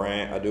bit of a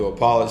rant. I do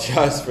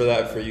apologize for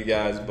that for you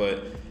guys,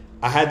 but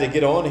I had to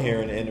get on here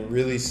and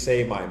really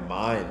say my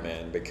mind,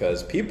 man,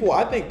 because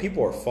I think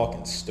people are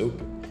fucking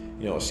stupid.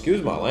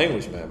 Excuse my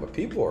language, man, but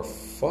people are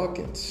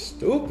fucking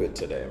stupid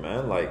today,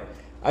 man. Like,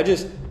 I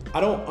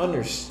don't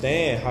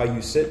understand how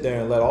you sit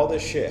there and let all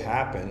this shit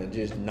happen and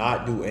just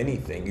not do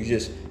anything. You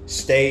just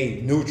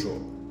stay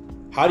neutral.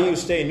 How do you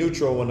stay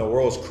neutral when the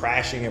world's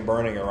crashing and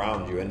burning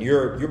around you and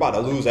you're about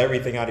to lose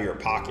everything out of your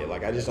pocket?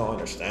 Like, I just don't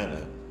understand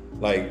that.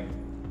 Like,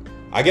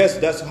 I guess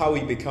that's how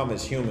we become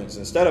as humans.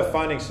 Instead of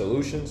finding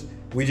solutions,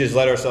 we just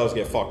let ourselves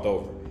get fucked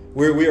over.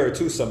 We are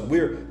too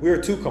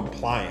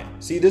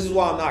compliant. See, this is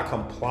why I'm not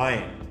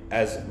compliant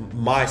as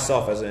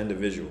myself as an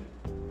individual.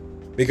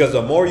 Because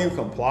the more you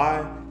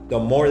comply, the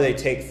more they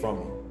take from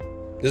you.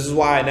 This is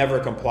why I never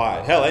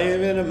complied. Hell,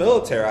 even in the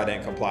military, I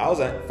didn't comply. I was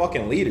a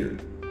fucking leader,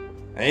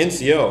 an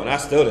NCO, and I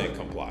still didn't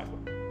comply.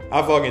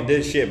 I fucking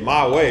did shit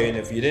my way, and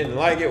if you didn't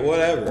like it,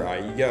 whatever.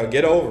 You gotta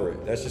get over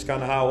it. That's just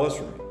kind of how it was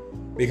for me.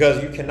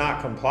 Because you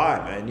cannot comply,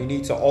 man. You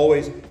need to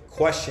always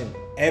question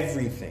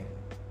everything.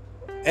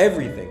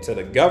 Everything. To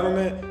the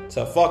government,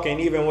 to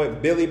fucking even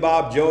what Billy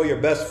Bob Joe, your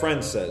best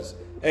friend, says.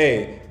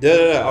 Hey,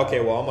 okay,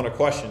 well, I'm going to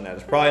question that.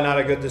 It's probably not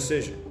a good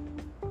decision.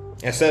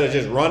 Instead of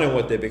just running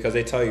with it because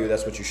they tell you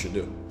that's what you should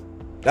do.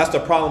 That's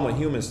the problem with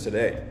humans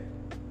today.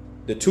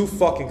 They're too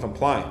fucking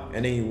compliant.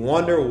 And then you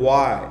wonder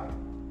why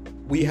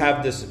we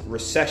have this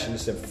recession,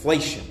 this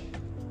inflation,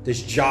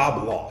 this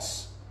job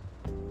loss.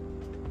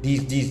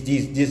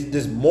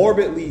 This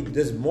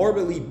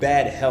morbidly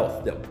bad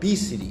health, the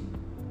obesity,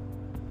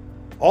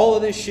 all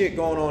of this shit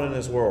going on in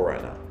this world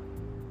right now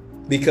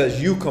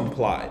because you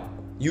complied.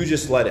 You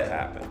just let it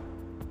happen.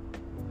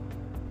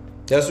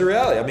 That's the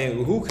reality. I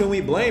mean, who can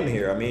we blame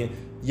here? I mean,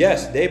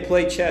 yes, they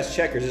play chess,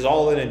 checkers. It's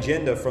all an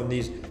agenda from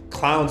these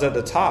clowns at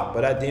the top.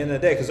 But at the end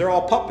of the day, because they're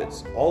all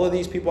puppets. All of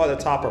these people at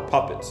the top are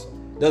puppets.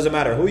 Doesn't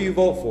matter who you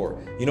vote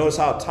for. You notice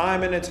how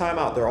time in and time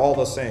out, they're all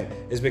the same.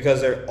 It's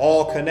because they're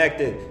all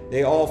connected.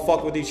 They all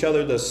fuck with each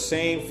other the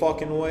same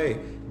fucking way.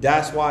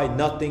 That's why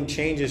nothing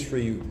changes for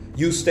you.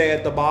 You stay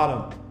at the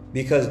bottom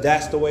because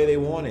that's the way they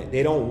want it.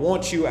 They don't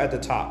want you at the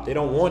top. They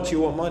don't want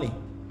you with money.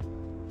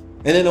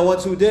 And then the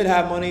ones who did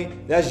have money,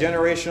 that's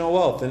generational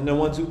wealth. And the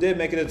ones who did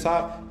make it to the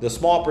top, the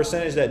small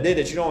percentage that did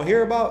that you don't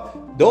hear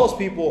about, those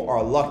people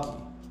are lucky.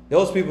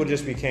 Those people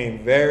just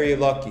became very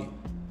lucky.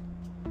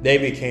 They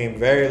became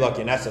very lucky,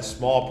 and that's a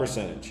small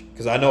percentage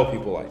because I know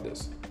people like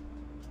this.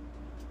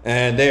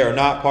 And they are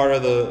not part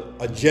of the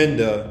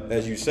agenda,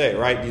 as you say,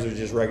 right? These are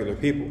just regular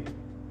people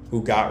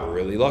who got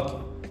really lucky.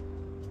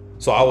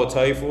 So I will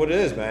tell you for what it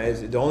is,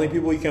 man. The only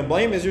people you can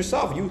blame is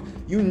yourself.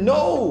 You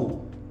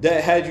know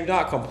that had you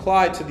not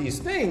complied to these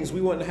things,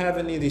 we wouldn't have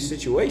any of these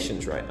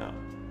situations right now.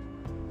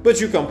 But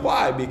you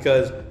complied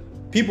because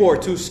people are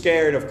too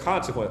scared of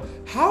consequence.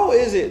 How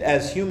is it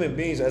as human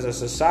beings, as a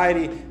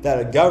society, that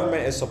a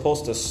government is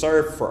supposed to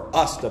serve for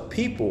us, the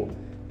people?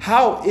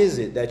 How is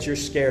it that you're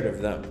scared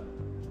of them?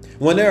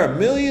 When there are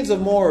millions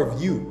of more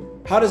of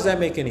you, how does that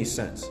make any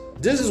sense?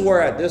 This is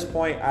where at this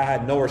point I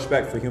had no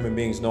respect for human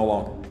beings no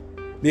longer.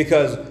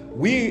 Because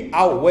we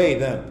outweigh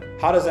them.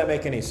 How does that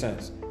make any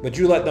sense? But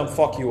you let them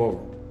fuck you over.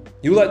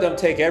 You let them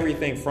take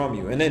everything from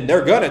you. And then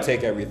they're going to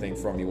take everything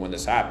from you when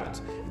this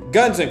happens.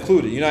 Guns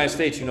included. United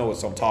States, you know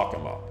what I'm talking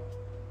about.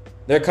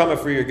 They're coming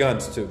for your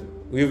guns too.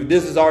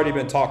 This has already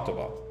been talked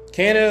about.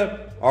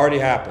 Canada already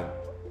happened.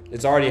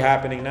 It's already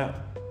happening now.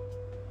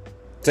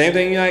 Same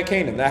thing in the United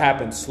Kingdom. That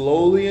happened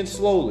slowly and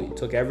slowly.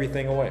 Took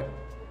everything away.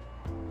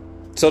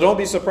 So don't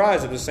be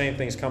surprised if the same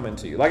thing's coming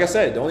to you. Like I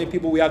said, the only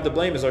people we have to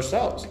blame is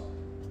ourselves.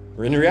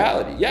 We're in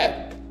reality.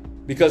 Yeah.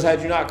 Because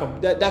had you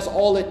not that's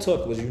all it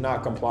took was you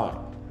not complying.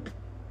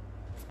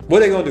 What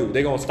are they going to do?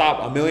 They're going to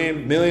stop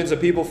millions of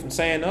people from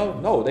saying no?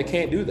 No, they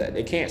can't do that.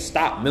 They can't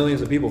stop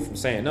millions of people from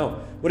saying no.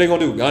 What are they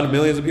going to do? Gun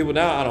millions of people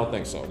down? I don't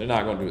think so. They're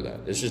not going to do that.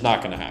 It's just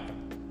not going to happen.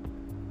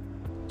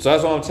 So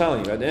that's what I'm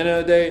telling you. At the end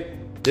of the day,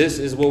 this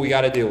is what we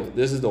got to deal with.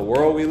 This is the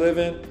world we live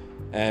in,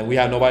 and we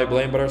have nobody to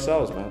blame but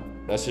ourselves, man.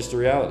 That's just the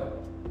reality.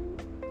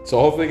 So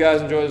hopefully you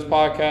guys enjoy this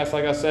podcast.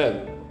 Like I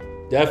said,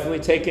 definitely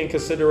take in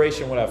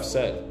consideration what I've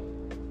said.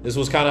 This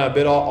was kind of a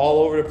bit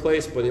all over the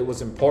place, but it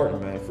was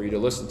important, man, for you to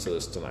listen to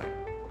this tonight.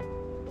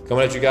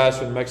 Coming at you guys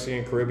from the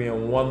Mexican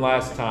Caribbean one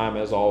last time,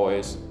 as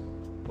always.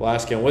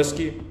 Alaskan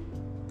Whiskey.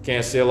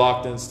 Can't stay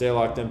locked in, stay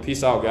locked in.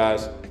 Peace out,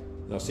 guys.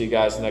 And I'll see you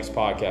guys next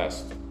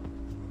podcast.